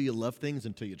don't know you love things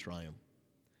until you try them.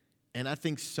 And I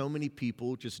think so many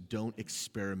people just don't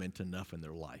experiment enough in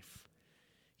their life.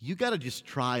 You got to just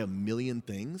try a million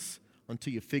things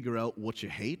until you figure out what you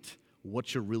hate,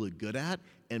 what you're really good at,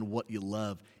 and what you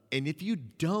love. And if you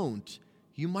don't,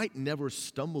 you might never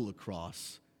stumble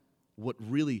across what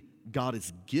really God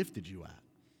has gifted you at.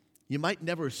 You might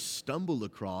never stumble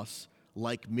across,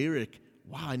 like Mirik,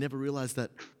 wow, I never realized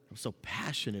that I'm so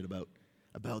passionate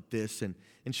about this. And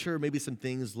sure, maybe some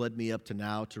things led me up to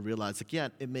now to realize, like, yeah,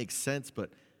 it makes sense, but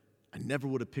I never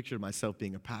would have pictured myself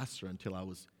being a pastor until I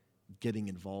was getting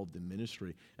involved in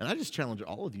ministry. And I just challenge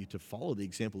all of you to follow the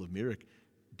example of Mirik.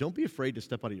 Don't be afraid to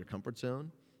step out of your comfort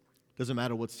zone. Doesn't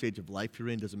matter what stage of life you're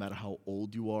in. Doesn't matter how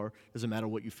old you are. Doesn't matter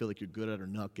what you feel like you're good at or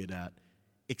not good at.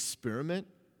 Experiment.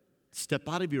 Step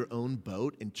out of your own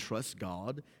boat and trust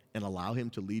God and allow him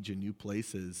to lead you new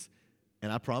places.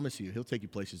 And I promise you, he'll take you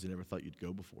places you never thought you'd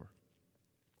go before.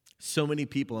 So many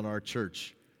people in our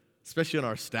church, especially on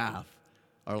our staff,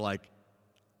 are like,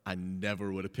 I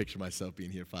never would have pictured myself being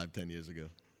here 5-10 years ago.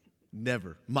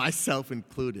 Never. Myself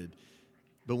included.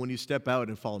 But when you step out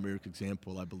and follow Mirik's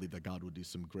example, I believe that God will do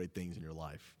some great things in your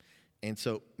life. And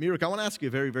so, Mirik, I want to ask you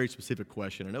a very, very specific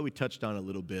question. I know we touched on a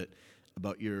little bit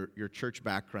about your church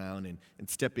background and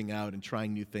stepping out and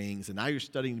trying new things. And now you're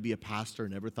studying to be a pastor.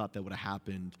 Never thought that would have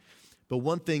happened. But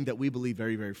one thing that we believe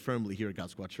very, very firmly here at God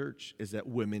Squad Church is that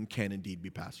women can indeed be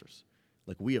pastors.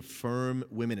 Like, we affirm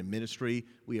women in ministry.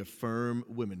 We affirm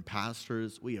women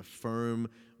pastors. We affirm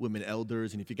women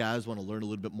elders. And if you guys want to learn a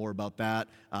little bit more about that,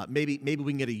 maybe we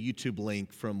can get a YouTube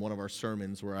link from one of our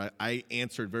sermons where I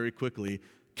answered very quickly,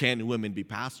 can women be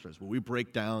pastors? Where we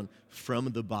break down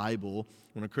from the Bible.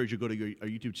 I want to encourage you to go to our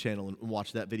YouTube channel and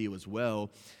watch that video as well.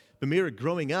 But Mira,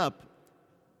 growing up,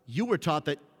 you were taught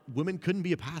that women couldn't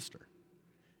be a pastor.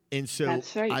 And so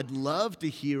That's right. I'd love to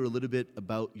hear a little bit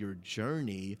about your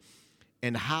journey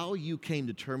and how you came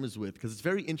to terms with, because it's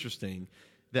very interesting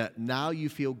that now you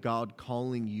feel God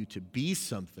calling you to be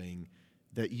something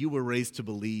that you were raised to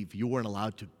believe you weren't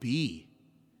allowed to be.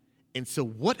 And so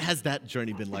what has that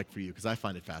journey been like for you? Because I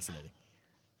find it fascinating.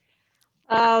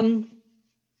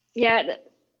 Yeah,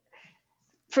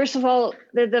 first of all,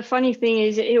 the funny thing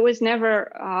is it was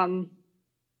never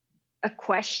a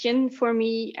question for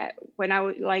me when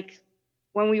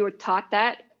we were taught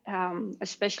that.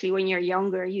 Especially when you're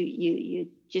younger, you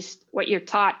just, what you're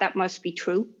taught, that must be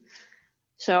true.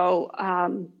 So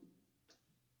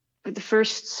for the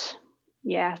first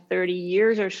 30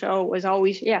 years or so was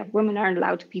always, women aren't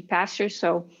allowed to be pastors.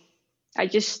 So I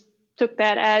just took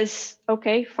that as,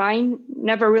 okay, fine.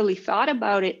 Never really thought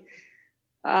about it.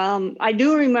 I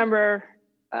do remember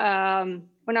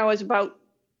when I was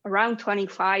around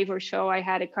 25 or so, I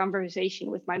had a conversation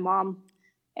with my mom,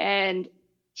 and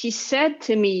she said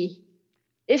to me,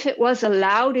 if it was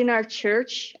allowed in our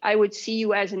church, I would see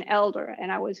you as an elder. And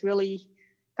I was really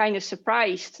kind of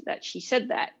surprised that she said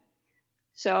that.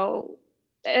 So,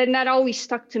 and that always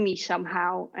stuck to me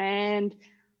somehow. And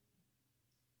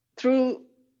through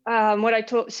what I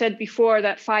said before,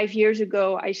 that 5 years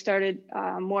ago, I started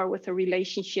more with a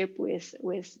relationship with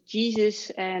Jesus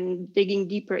and digging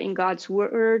deeper in God's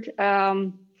word.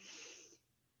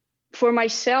 For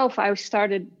myself, I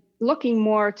started looking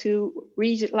more to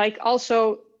reasons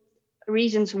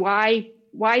why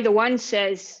the one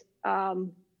says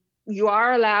you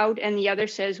are allowed and the other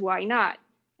says why not,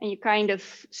 and you kind of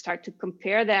start to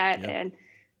compare that.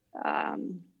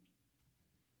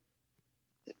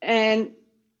 And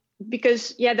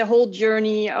because the whole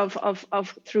journey of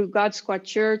through God Squad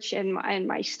Church and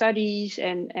my studies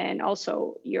and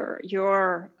also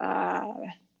your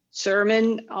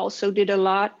sermon also did a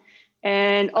lot.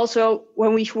 And also,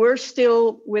 when we were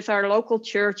still with our local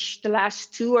church, the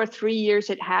last 2 or 3 years,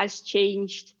 it has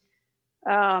changed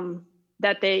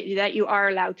that you are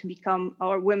allowed to become,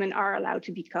 or women are allowed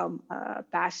to become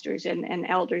pastors and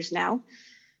elders now.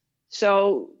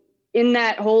 So in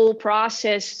that whole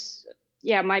process,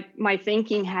 my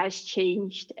thinking has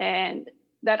changed, and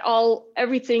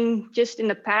everything just in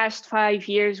the past 5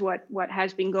 years, what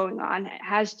has been going on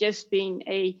has just been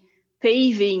a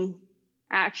paving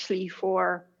actually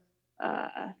for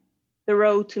the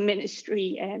road to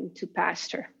ministry and to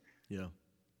pastor. Yeah.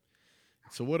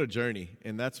 So what a journey.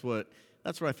 And that's what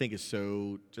I think is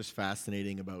so just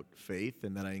fascinating about faith,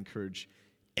 and that I encourage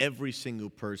every single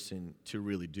person to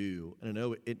really do. And I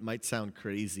know it might sound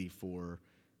crazy for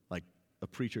like a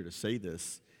preacher to say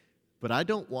this, but I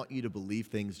don't want you to believe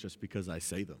things just because I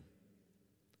say them.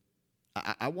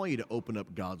 I want you to open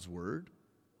up God's word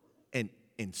and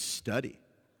study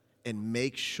and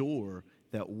make sure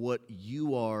that what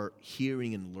you are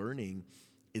hearing and learning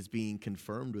is being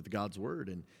confirmed with God's word.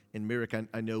 And Mirik,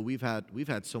 I know we've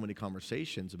had so many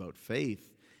conversations about faith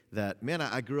that, man,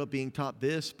 I grew up being taught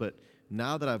this, but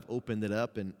now that I've opened it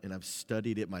up and I've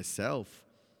studied it myself,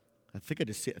 I think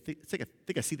I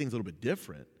see things a little bit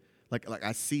different. Like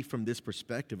I see from this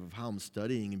perspective of how I'm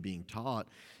studying and being taught.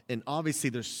 And obviously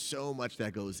there's so much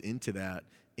that goes into that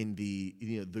in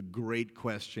the great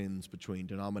questions between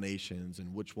denominations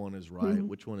and which one is right,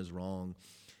 which one is wrong.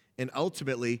 And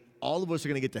ultimately, all of us are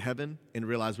going to get to heaven and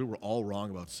realize we were all wrong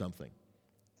about something.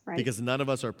 Right. Because none of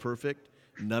us are perfect.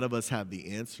 None of us have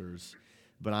the answers,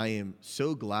 but I am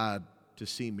so glad to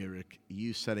see, Mirik,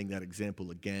 you setting that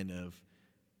example again of,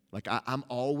 like, I'm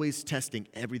always testing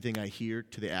everything I hear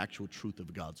to the actual truth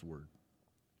of God's word.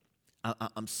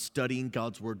 I'm studying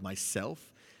God's word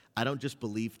myself. I don't just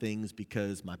believe things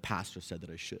because my pastor said that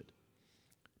I should.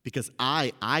 Because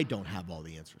I don't have all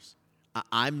the answers.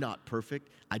 I'm not perfect.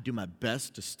 I do my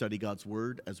best to study God's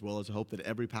word, as well as I hope that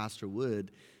every pastor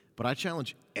would. But I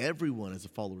challenge everyone as a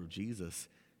follower of Jesus,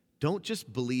 don't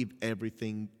just believe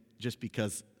everything just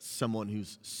because someone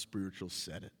who's spiritual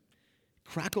said it.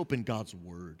 Crack open God's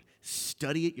word.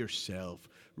 Study it yourself.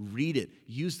 Read it.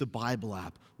 Use the Bible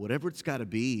app, whatever it's got to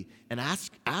be, and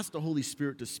ask the Holy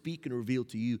Spirit to speak and reveal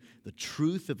to you the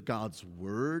truth of God's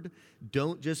word.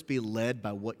 Don't just be led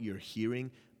by what you're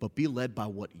hearing, but be led by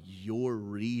what you're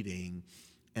reading.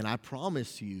 And I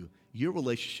promise you, your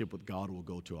relationship with God will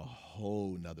go to a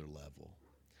whole nother level.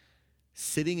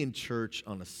 Sitting in church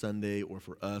on a Sunday, or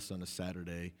for us on a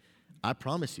Saturday, I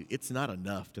promise you, it's not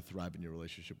enough to thrive in your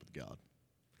relationship with God.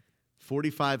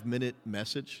 45-minute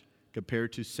message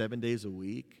compared to 7 days a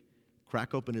week,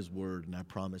 crack open his word, and I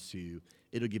promise you,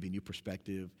 it'll give you new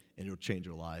perspective, and it'll change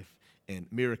your life. And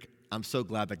Mirik, I'm so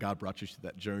glad that God brought you to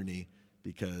that journey,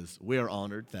 because we are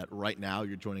honored that right now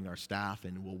you're joining our staff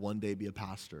and will one day be a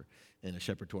pastor and a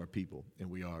shepherd to our people, and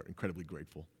we are incredibly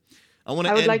grateful. I want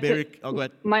to end, Mirik. Oh, go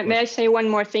ahead. May I say one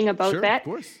more thing about Sure, that? Of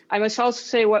course. I must also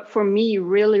say what for me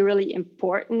really, really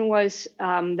important was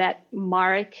that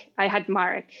I had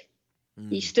Marek.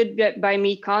 He stood by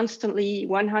me constantly,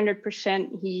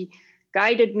 100%. He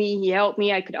guided me, he helped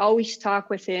me. I could always talk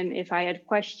with him. If I had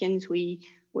questions, we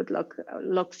would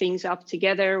look things up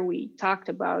together. We talked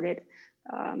about it.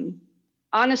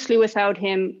 Honestly, without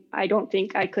him, I don't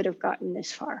think I could have gotten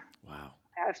this far. Wow.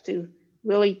 I have to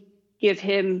really give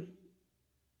him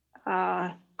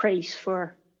praise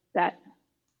for that.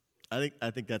 I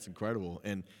think that's incredible.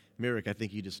 And Mirik, I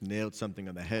think you just nailed something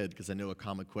on the head, because I know a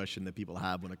common question that people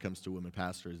have when it comes to women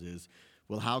pastors is,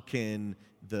 well, how can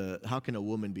a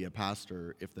woman be a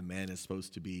pastor if the man is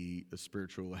supposed to be the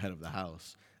spiritual head of the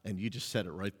house? And you just said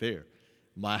it right there.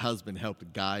 My husband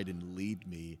helped guide and lead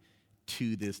me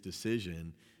to this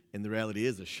decision. And the reality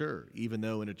is, sure, even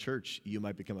though in a church you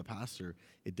might become a pastor,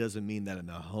 it doesn't mean that in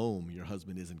a home your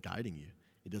husband isn't guiding you.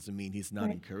 It doesn't mean he's not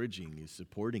encouraging you,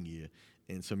 supporting you.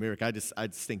 And so, Mirik, I just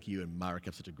think you and Marek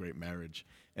have such a great marriage.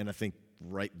 And I think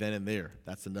right then and there,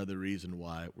 that's another reason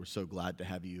why we're so glad to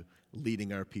have you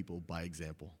leading our people by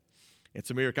example. And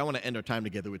so, Mirik, I want to end our time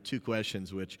together with two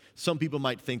questions, which some people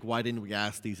might think, why didn't we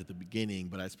ask these at the beginning?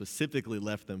 But I specifically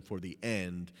left them for the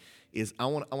end. I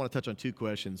want to touch on two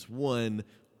questions. One,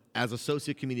 as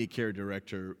Associate Community Care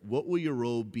Director, what will your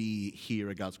role be here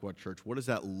at God Squad Church? What does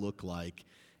that look like?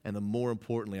 And then more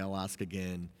importantly, I'll ask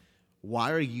again,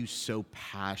 why are you so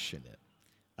passionate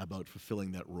about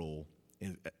fulfilling that role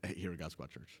here at God Squad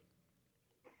Church?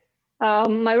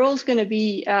 My role is going to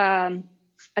be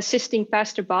assisting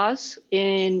Pastor Boz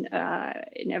in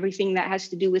everything that has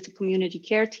to do with the community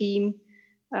care team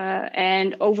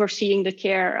and overseeing the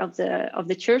care of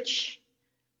the church.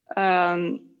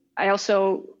 I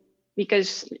also,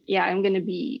 because I'm going to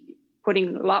be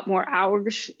putting a lot more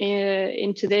hours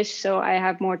into this, so I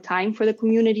have more time for the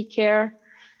community care.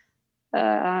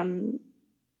 I'm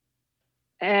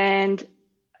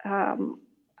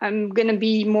going to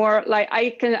be more like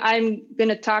I'm going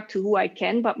to talk to who I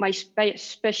can, but my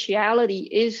speciality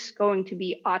is going to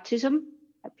be autism,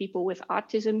 people with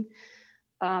autism.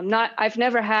 I've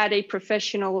never had a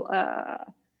professional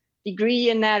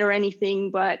degree in that or anything,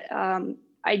 but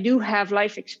I do have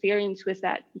life experience with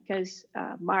that because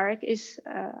Marek is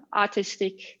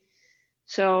autistic.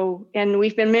 So, and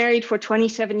we've been married for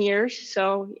 27 years.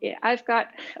 So I've got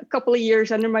a couple of years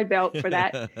under my belt for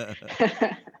that.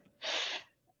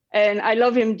 And I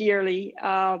love him dearly.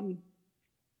 And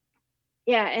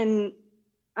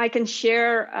I can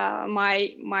share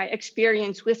my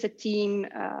experience with the team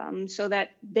so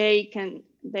that they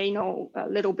know a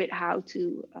little bit how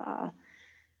to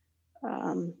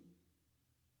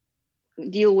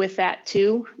deal with that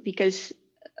too, because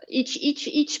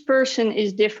each person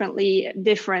is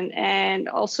different, and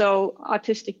also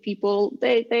autistic people,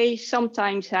 they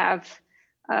sometimes have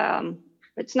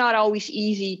it's not always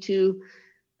easy to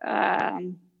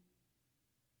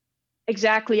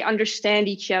exactly understand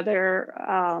each other.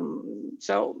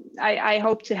 So I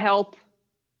hope to help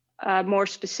more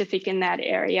specific in that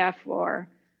area, for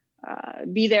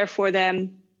be there for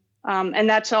them. And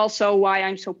that's also why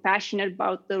I'm so passionate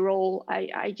about the role.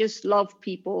 I just love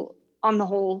people on the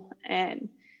whole, and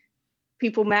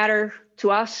people matter to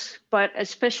us, but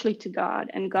especially to God.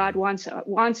 And God wants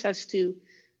us to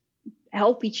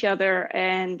help each other.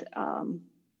 And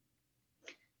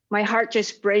my heart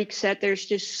just breaks that there's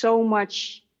just so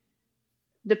much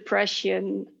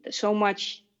depression, so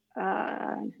much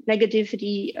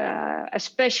negativity,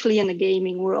 especially in the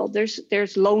gaming world.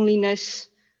 There's loneliness.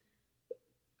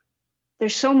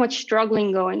 There's so much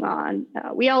struggling going on.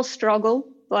 We all struggle,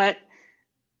 but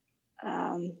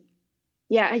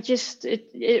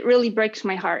it really breaks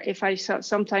my heart if I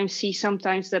sometimes see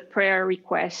the prayer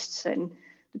requests and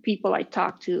the people I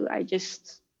talk to. I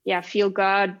just feel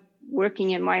God working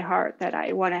in my heart that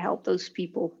I want to help those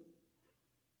people.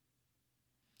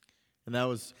 And that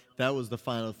was the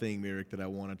final thing, Merrick, that I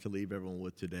wanted to leave everyone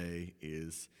with today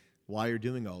is why you're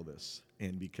doing all this.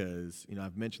 And because,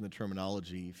 I've mentioned the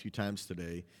terminology a few times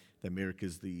today that Merrick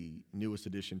is the newest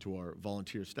addition to our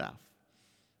volunteer staff.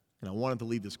 And I wanted to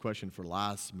leave this question for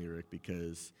last, Merrick,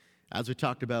 because as we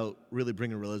talked about really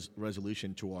bringing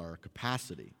resolution to our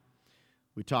capacity,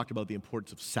 we talked about the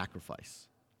importance of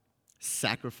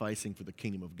sacrificing for the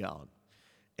kingdom of God.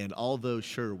 And although,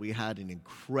 sure, we had an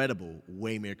incredible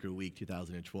Waymaker Week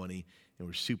 2020, and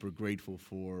we're super grateful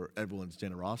for everyone's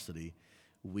generosity,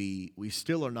 we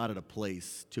still are not at a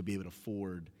place to be able to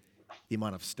afford the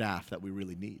amount of staff that we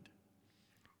really need.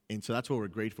 And so that's why we're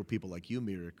grateful for people like you,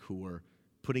 Merrick, who are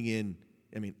putting in,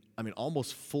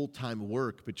 almost full-time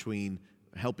work between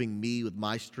helping me with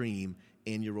my stream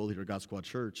and your role here at God Squad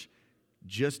Church,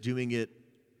 just doing it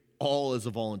all as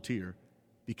a volunteer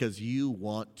because you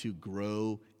want to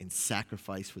grow and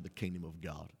sacrifice for the kingdom of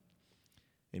God.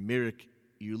 And Merrick,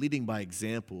 you're leading by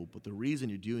example, but the reason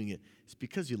you're doing it is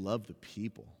because you love the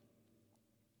people.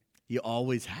 You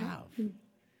always have.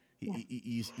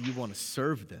 You want to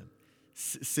serve them.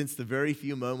 Since the very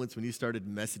few moments when you started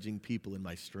messaging people in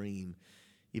my stream,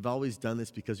 you've always done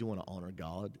this because you want to honor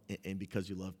God and because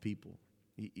you love people.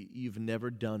 You've never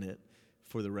done it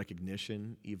for the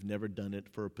recognition. You've never done it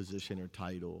for a position or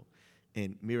title.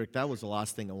 And Merrick, that was the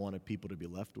last thing I wanted people to be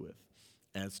left with,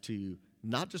 as to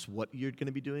not just what you're going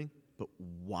to be doing, but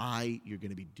why you're going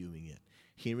to be doing it.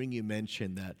 Hearing you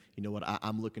mention that,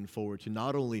 I'm looking forward to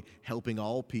not only helping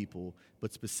all people,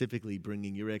 but specifically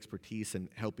bringing your expertise and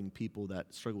helping people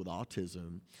that struggle with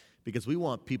autism, because we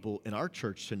want people in our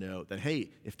church to know that,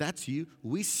 hey, if that's you,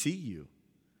 we see you.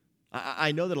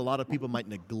 I know that a lot of people might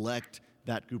neglect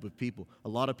that group of people. A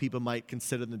lot of people might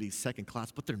consider them to be second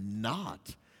class, but they're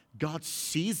not. God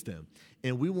sees them,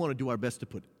 and we want to do our best to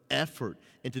put effort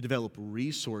and to develop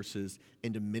resources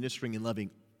into ministering and loving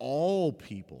all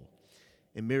people.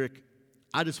 And Merrick,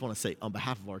 I just want to say, on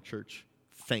behalf of our church,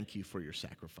 thank you for your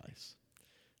sacrifice.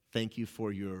 Thank you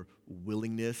for your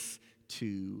willingness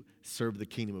to serve the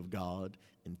kingdom of God,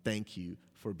 and thank you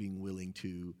for being willing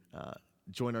to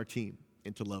join our team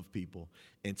and to love people.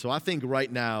 And so I think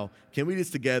right now, can we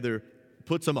just together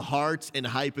put some hearts and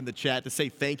hype in the chat to say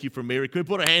thank you for Merrick? Can we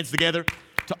put our hands together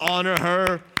to honor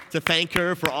her, to thank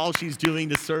her for all she's doing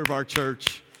to serve our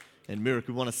church? And Merrick,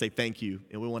 we want to say thank you,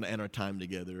 and we want to end our time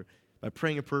together by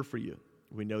praying a prayer for you.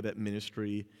 We know that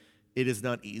ministry, it is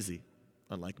not easy,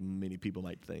 unlike many people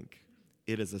might think.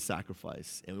 It is a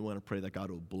sacrifice, and we want to pray that God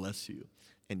will bless you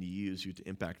and use you to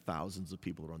impact thousands of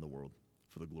people around the world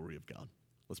for the glory of God.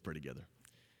 Let's pray together.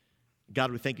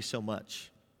 God, we thank you so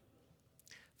much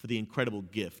for the incredible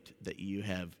gift that you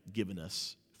have given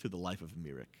us through the life of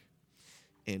Merrick.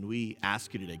 And we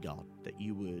ask you today, God, that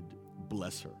you would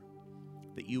bless her,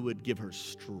 that you would give her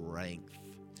strength.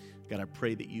 God, I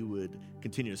pray that you would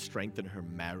continue to strengthen her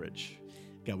marriage.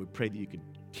 God, we pray that you could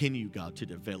continue, God, to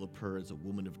develop her as a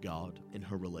woman of God in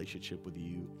her relationship with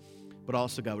you. But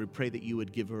also, God, we pray that you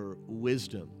would give her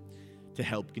wisdom to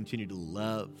help continue to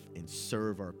love and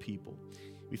serve our people.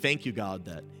 We thank you, God,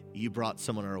 that you brought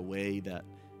someone our way that,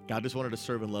 God, just wanted to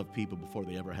serve and love people before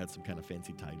they ever had some kind of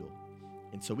fancy title.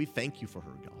 And so we thank you for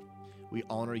her, God. We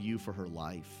honor you for her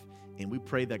life. And we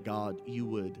pray that, God, you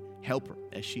would help her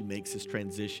as she makes this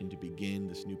transition to begin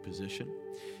this new position.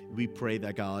 We pray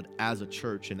that, God, as a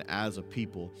church and as a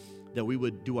people, that we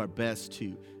would do our best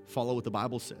to follow what the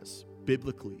Bible says,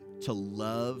 biblically, to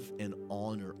love and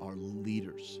honor our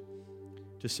leaders,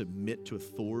 to submit to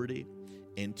authority,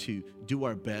 and to do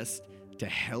our best to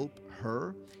help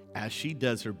her as she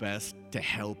does her best to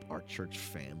help our church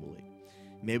family.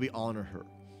 May we honor her.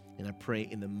 And I pray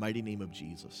in the mighty name of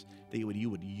Jesus that you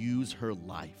would use her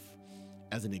life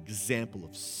as an example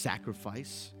of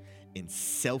sacrifice and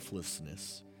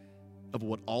selflessness of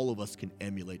what all of us can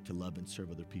emulate to love and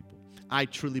serve other people. I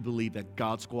truly believe that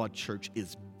God Squad Church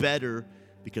is better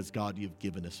because, God, you've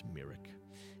given us Merrick.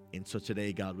 And so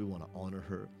today, God, we want to honor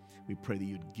her. We pray that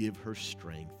you'd give her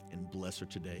strength and bless her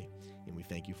today. And we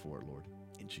thank you for it, Lord.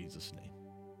 In Jesus' name,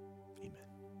 amen.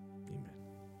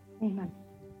 Amen. Amen.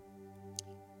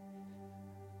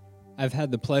 I've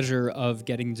had the pleasure of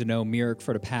getting to know Mirik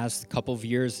for the past couple of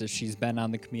years as she's been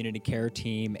on the community care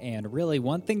team. And really,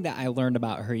 one thing that I learned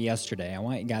about her yesterday, I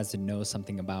want you guys to know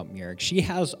something about Mirik. She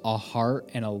has a heart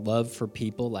and a love for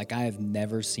people like I have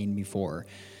never seen before.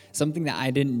 Something that I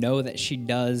didn't know that she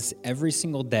does every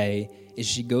single day is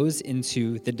she goes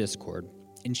into the Discord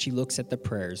and she looks at the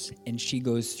prayers and she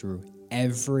goes through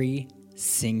every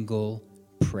single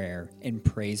prayer and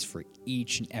prays for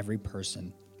each and every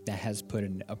person that has put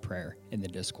in a prayer in the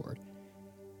Discord.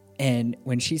 And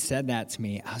when she said that to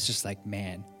me, I was just like,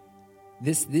 man,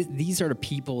 these are the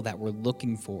people that we're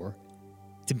looking for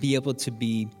to be able to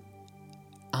be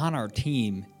on our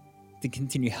team, to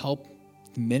continue to help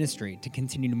the ministry, to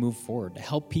continue to move forward, to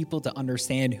help people to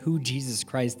understand who Jesus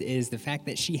Christ is, the fact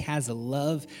that she has a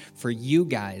love for you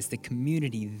guys, the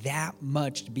community, that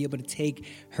much, to be able to take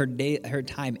her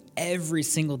time every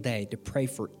single day to pray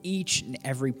for each and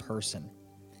every person.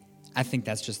 I think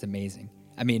that's just amazing.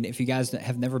 I mean, if you guys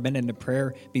have never been into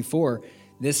prayer before,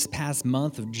 this past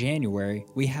month of January,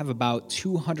 we have about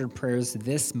 200 prayers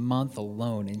this month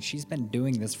alone, and she's been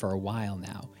doing this for a while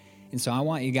now. And so I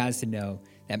want you guys to know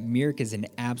that Mirik is an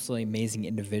absolutely amazing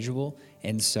individual,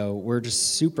 and so we're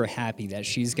just super happy that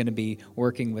she's going to be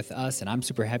working with us, and I'm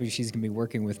super happy she's going to be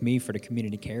working with me for the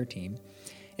community care team.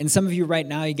 And some of you right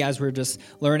now, you guys were just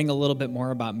learning a little bit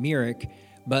more about Mirik,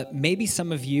 but maybe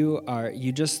some of you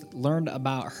just learned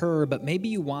about her, but maybe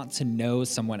you want to know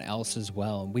someone else as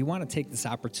well. We want to take this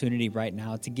opportunity right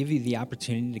now to give you the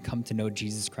opportunity to come to know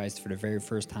Jesus Christ for the very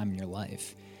first time in your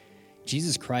life.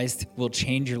 Jesus Christ will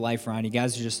change your life around. You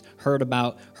guys just heard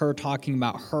about her talking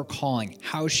about her calling,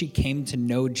 how she came to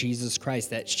know Jesus Christ,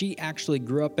 that she actually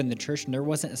grew up in the church and there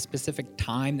wasn't a specific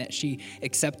time that she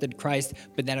accepted Christ,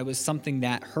 but that it was something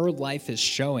that her life is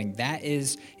showing. That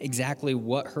is exactly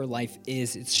what her life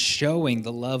is. It's showing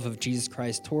the love of Jesus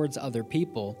Christ towards other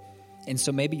people. And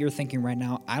so maybe you're thinking right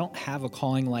now, I don't have a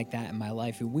calling like that in my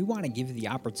life. And we want to give you the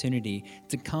opportunity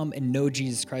to come and know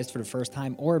Jesus Christ for the first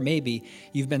time. Or maybe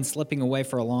you've been slipping away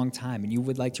for a long time and you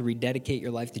would like to rededicate your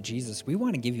life to Jesus. We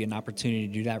want to give you an opportunity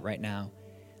to do that right now.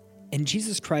 And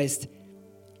Jesus Christ,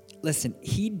 listen,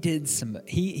 he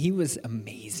was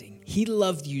amazing. He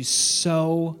loved you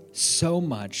so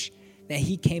much that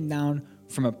he came down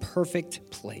from a perfect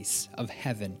place of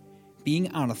heaven,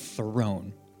 being on a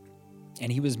throne.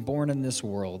 And he was born in this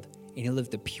world, and he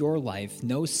lived a pure life,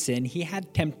 no sin. He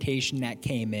had temptation that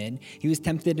came in. He was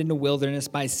tempted in the wilderness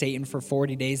by Satan for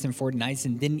 40 days and 40 nights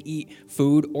and didn't eat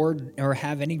food or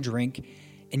have any drink,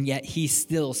 and yet he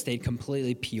still stayed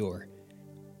completely pure.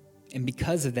 And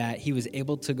because of that, he was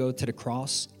able to go to the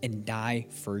cross and die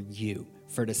for you,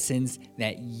 for the sins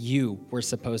that you were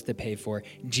supposed to pay for.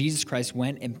 Jesus Christ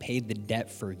went and paid the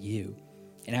debt for you.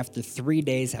 And after 3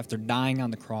 days, after dying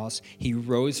on the cross, he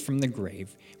rose from the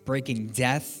grave, breaking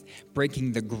death,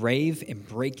 breaking the grave, and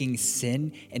breaking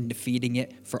sin and defeating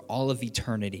it for all of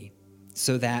eternity.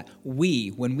 So that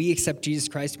when we accept Jesus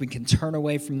Christ, we can turn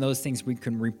away from those things. We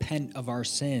can repent of our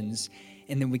sins,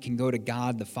 and then we can go to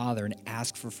God the Father and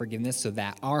ask for forgiveness so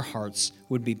that our hearts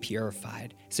would be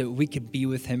purified, so we could be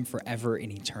with him forever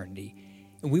in eternity.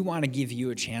 And we want to give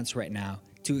you a chance right now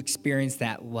to experience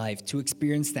that life, to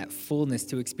experience that fullness,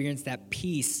 to experience that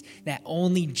peace that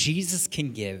only Jesus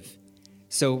can give.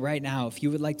 So right now, if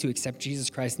you would like to accept Jesus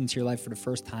Christ into your life for the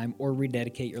first time or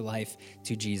rededicate your life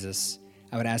to Jesus,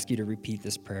 I would ask you to repeat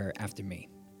this prayer after me.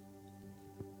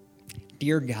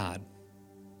 Dear God,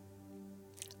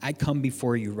 I come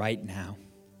before you right now.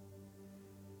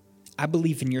 I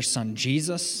believe in your son,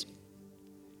 Jesus,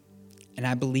 and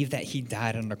I believe that he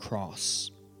died on the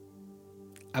cross.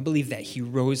 I believe that he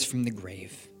rose from the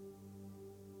grave.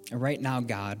 And right now,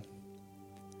 God,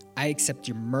 I accept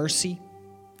your mercy,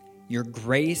 your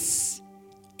grace,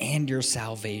 and your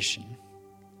salvation.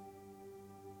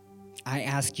 I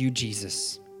ask you,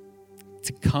 Jesus,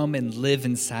 to come and live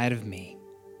inside of me.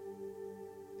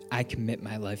 I commit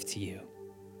my life to you.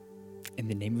 In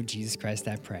the name of Jesus Christ,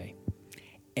 I pray.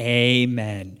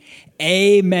 Amen.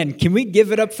 Amen. Can we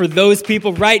give it up for those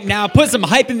people right now? Put some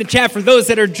hype in the chat for those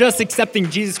that are just accepting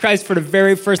Jesus Christ for the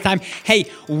very first time.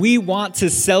 Hey, we want to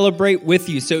celebrate with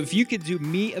you. So if you could do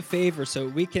me a favor so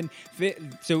we can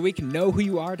know who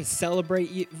you are, to celebrate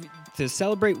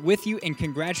with you and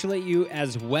congratulate you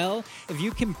as well. If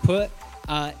you can put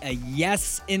a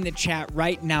yes in the chat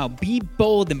right now. Be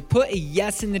bold and put a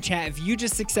yes in the chat. If you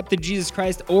just accepted Jesus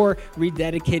Christ or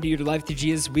rededicated your life to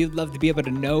Jesus, we'd love to be able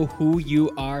to know who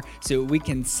you are so we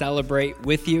can celebrate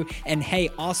with you. And hey,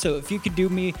 also, if you could do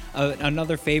me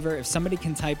another favor, if somebody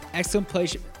can type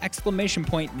exclamation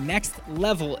point next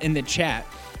level in the chat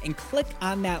and click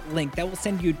on that link, that will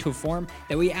send you to a form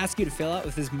that we ask you to fill out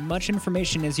with as much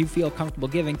information as you feel comfortable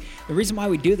giving. The reason why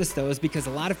we do this, though, is because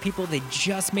a lot of people, they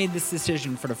just made this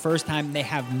decision for the first time. They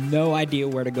have no idea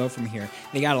where to go from here.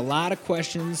 They got a lot of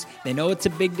questions. They know it's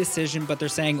a big decision, but they're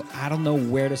saying, I don't know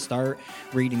where to start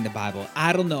reading the Bible.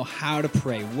 I don't know how to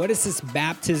pray. What is this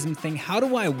baptism thing? How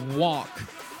do I walk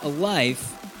a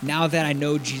life now that I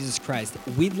know Jesus Christ?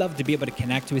 We'd love to be able to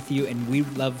connect with you, and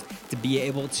we'd love to be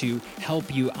able to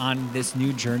help you on this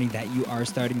new journey that you are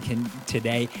starting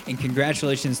today. And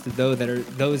congratulations to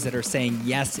those that are saying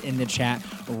yes in the chat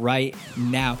right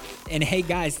now. And hey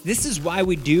guys, this is why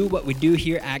we do what we do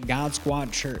here at God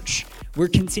Squad Church. We're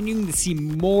continuing to see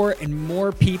more and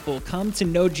more people come to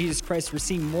know Jesus Christ. We're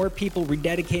seeing more people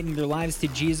rededicating their lives to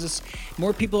Jesus.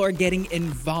 More people are getting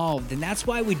involved. And that's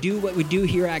why we do what we do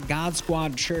here at God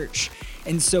Squad Church.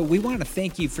 And so we want to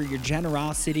thank you for your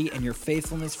generosity and your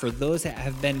faithfulness, for those that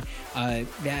have been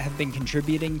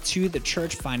contributing to the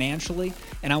church financially.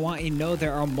 And I want you to know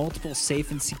there are multiple safe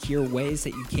and secure ways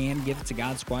that you can give to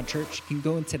God Squad Church. You can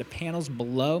go into the panels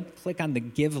below, click on the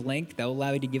give link that will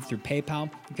allow you to give through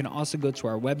PayPal. You can also go to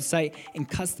our website and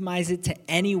customize it to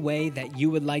any way that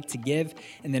you would like to give.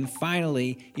 And then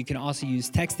finally, you can also use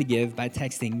text to give by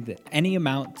texting any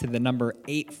amount to the number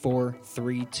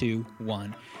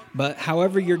 84321. But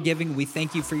however you're giving, we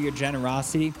thank you for your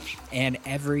generosity, and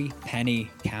every penny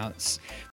counts.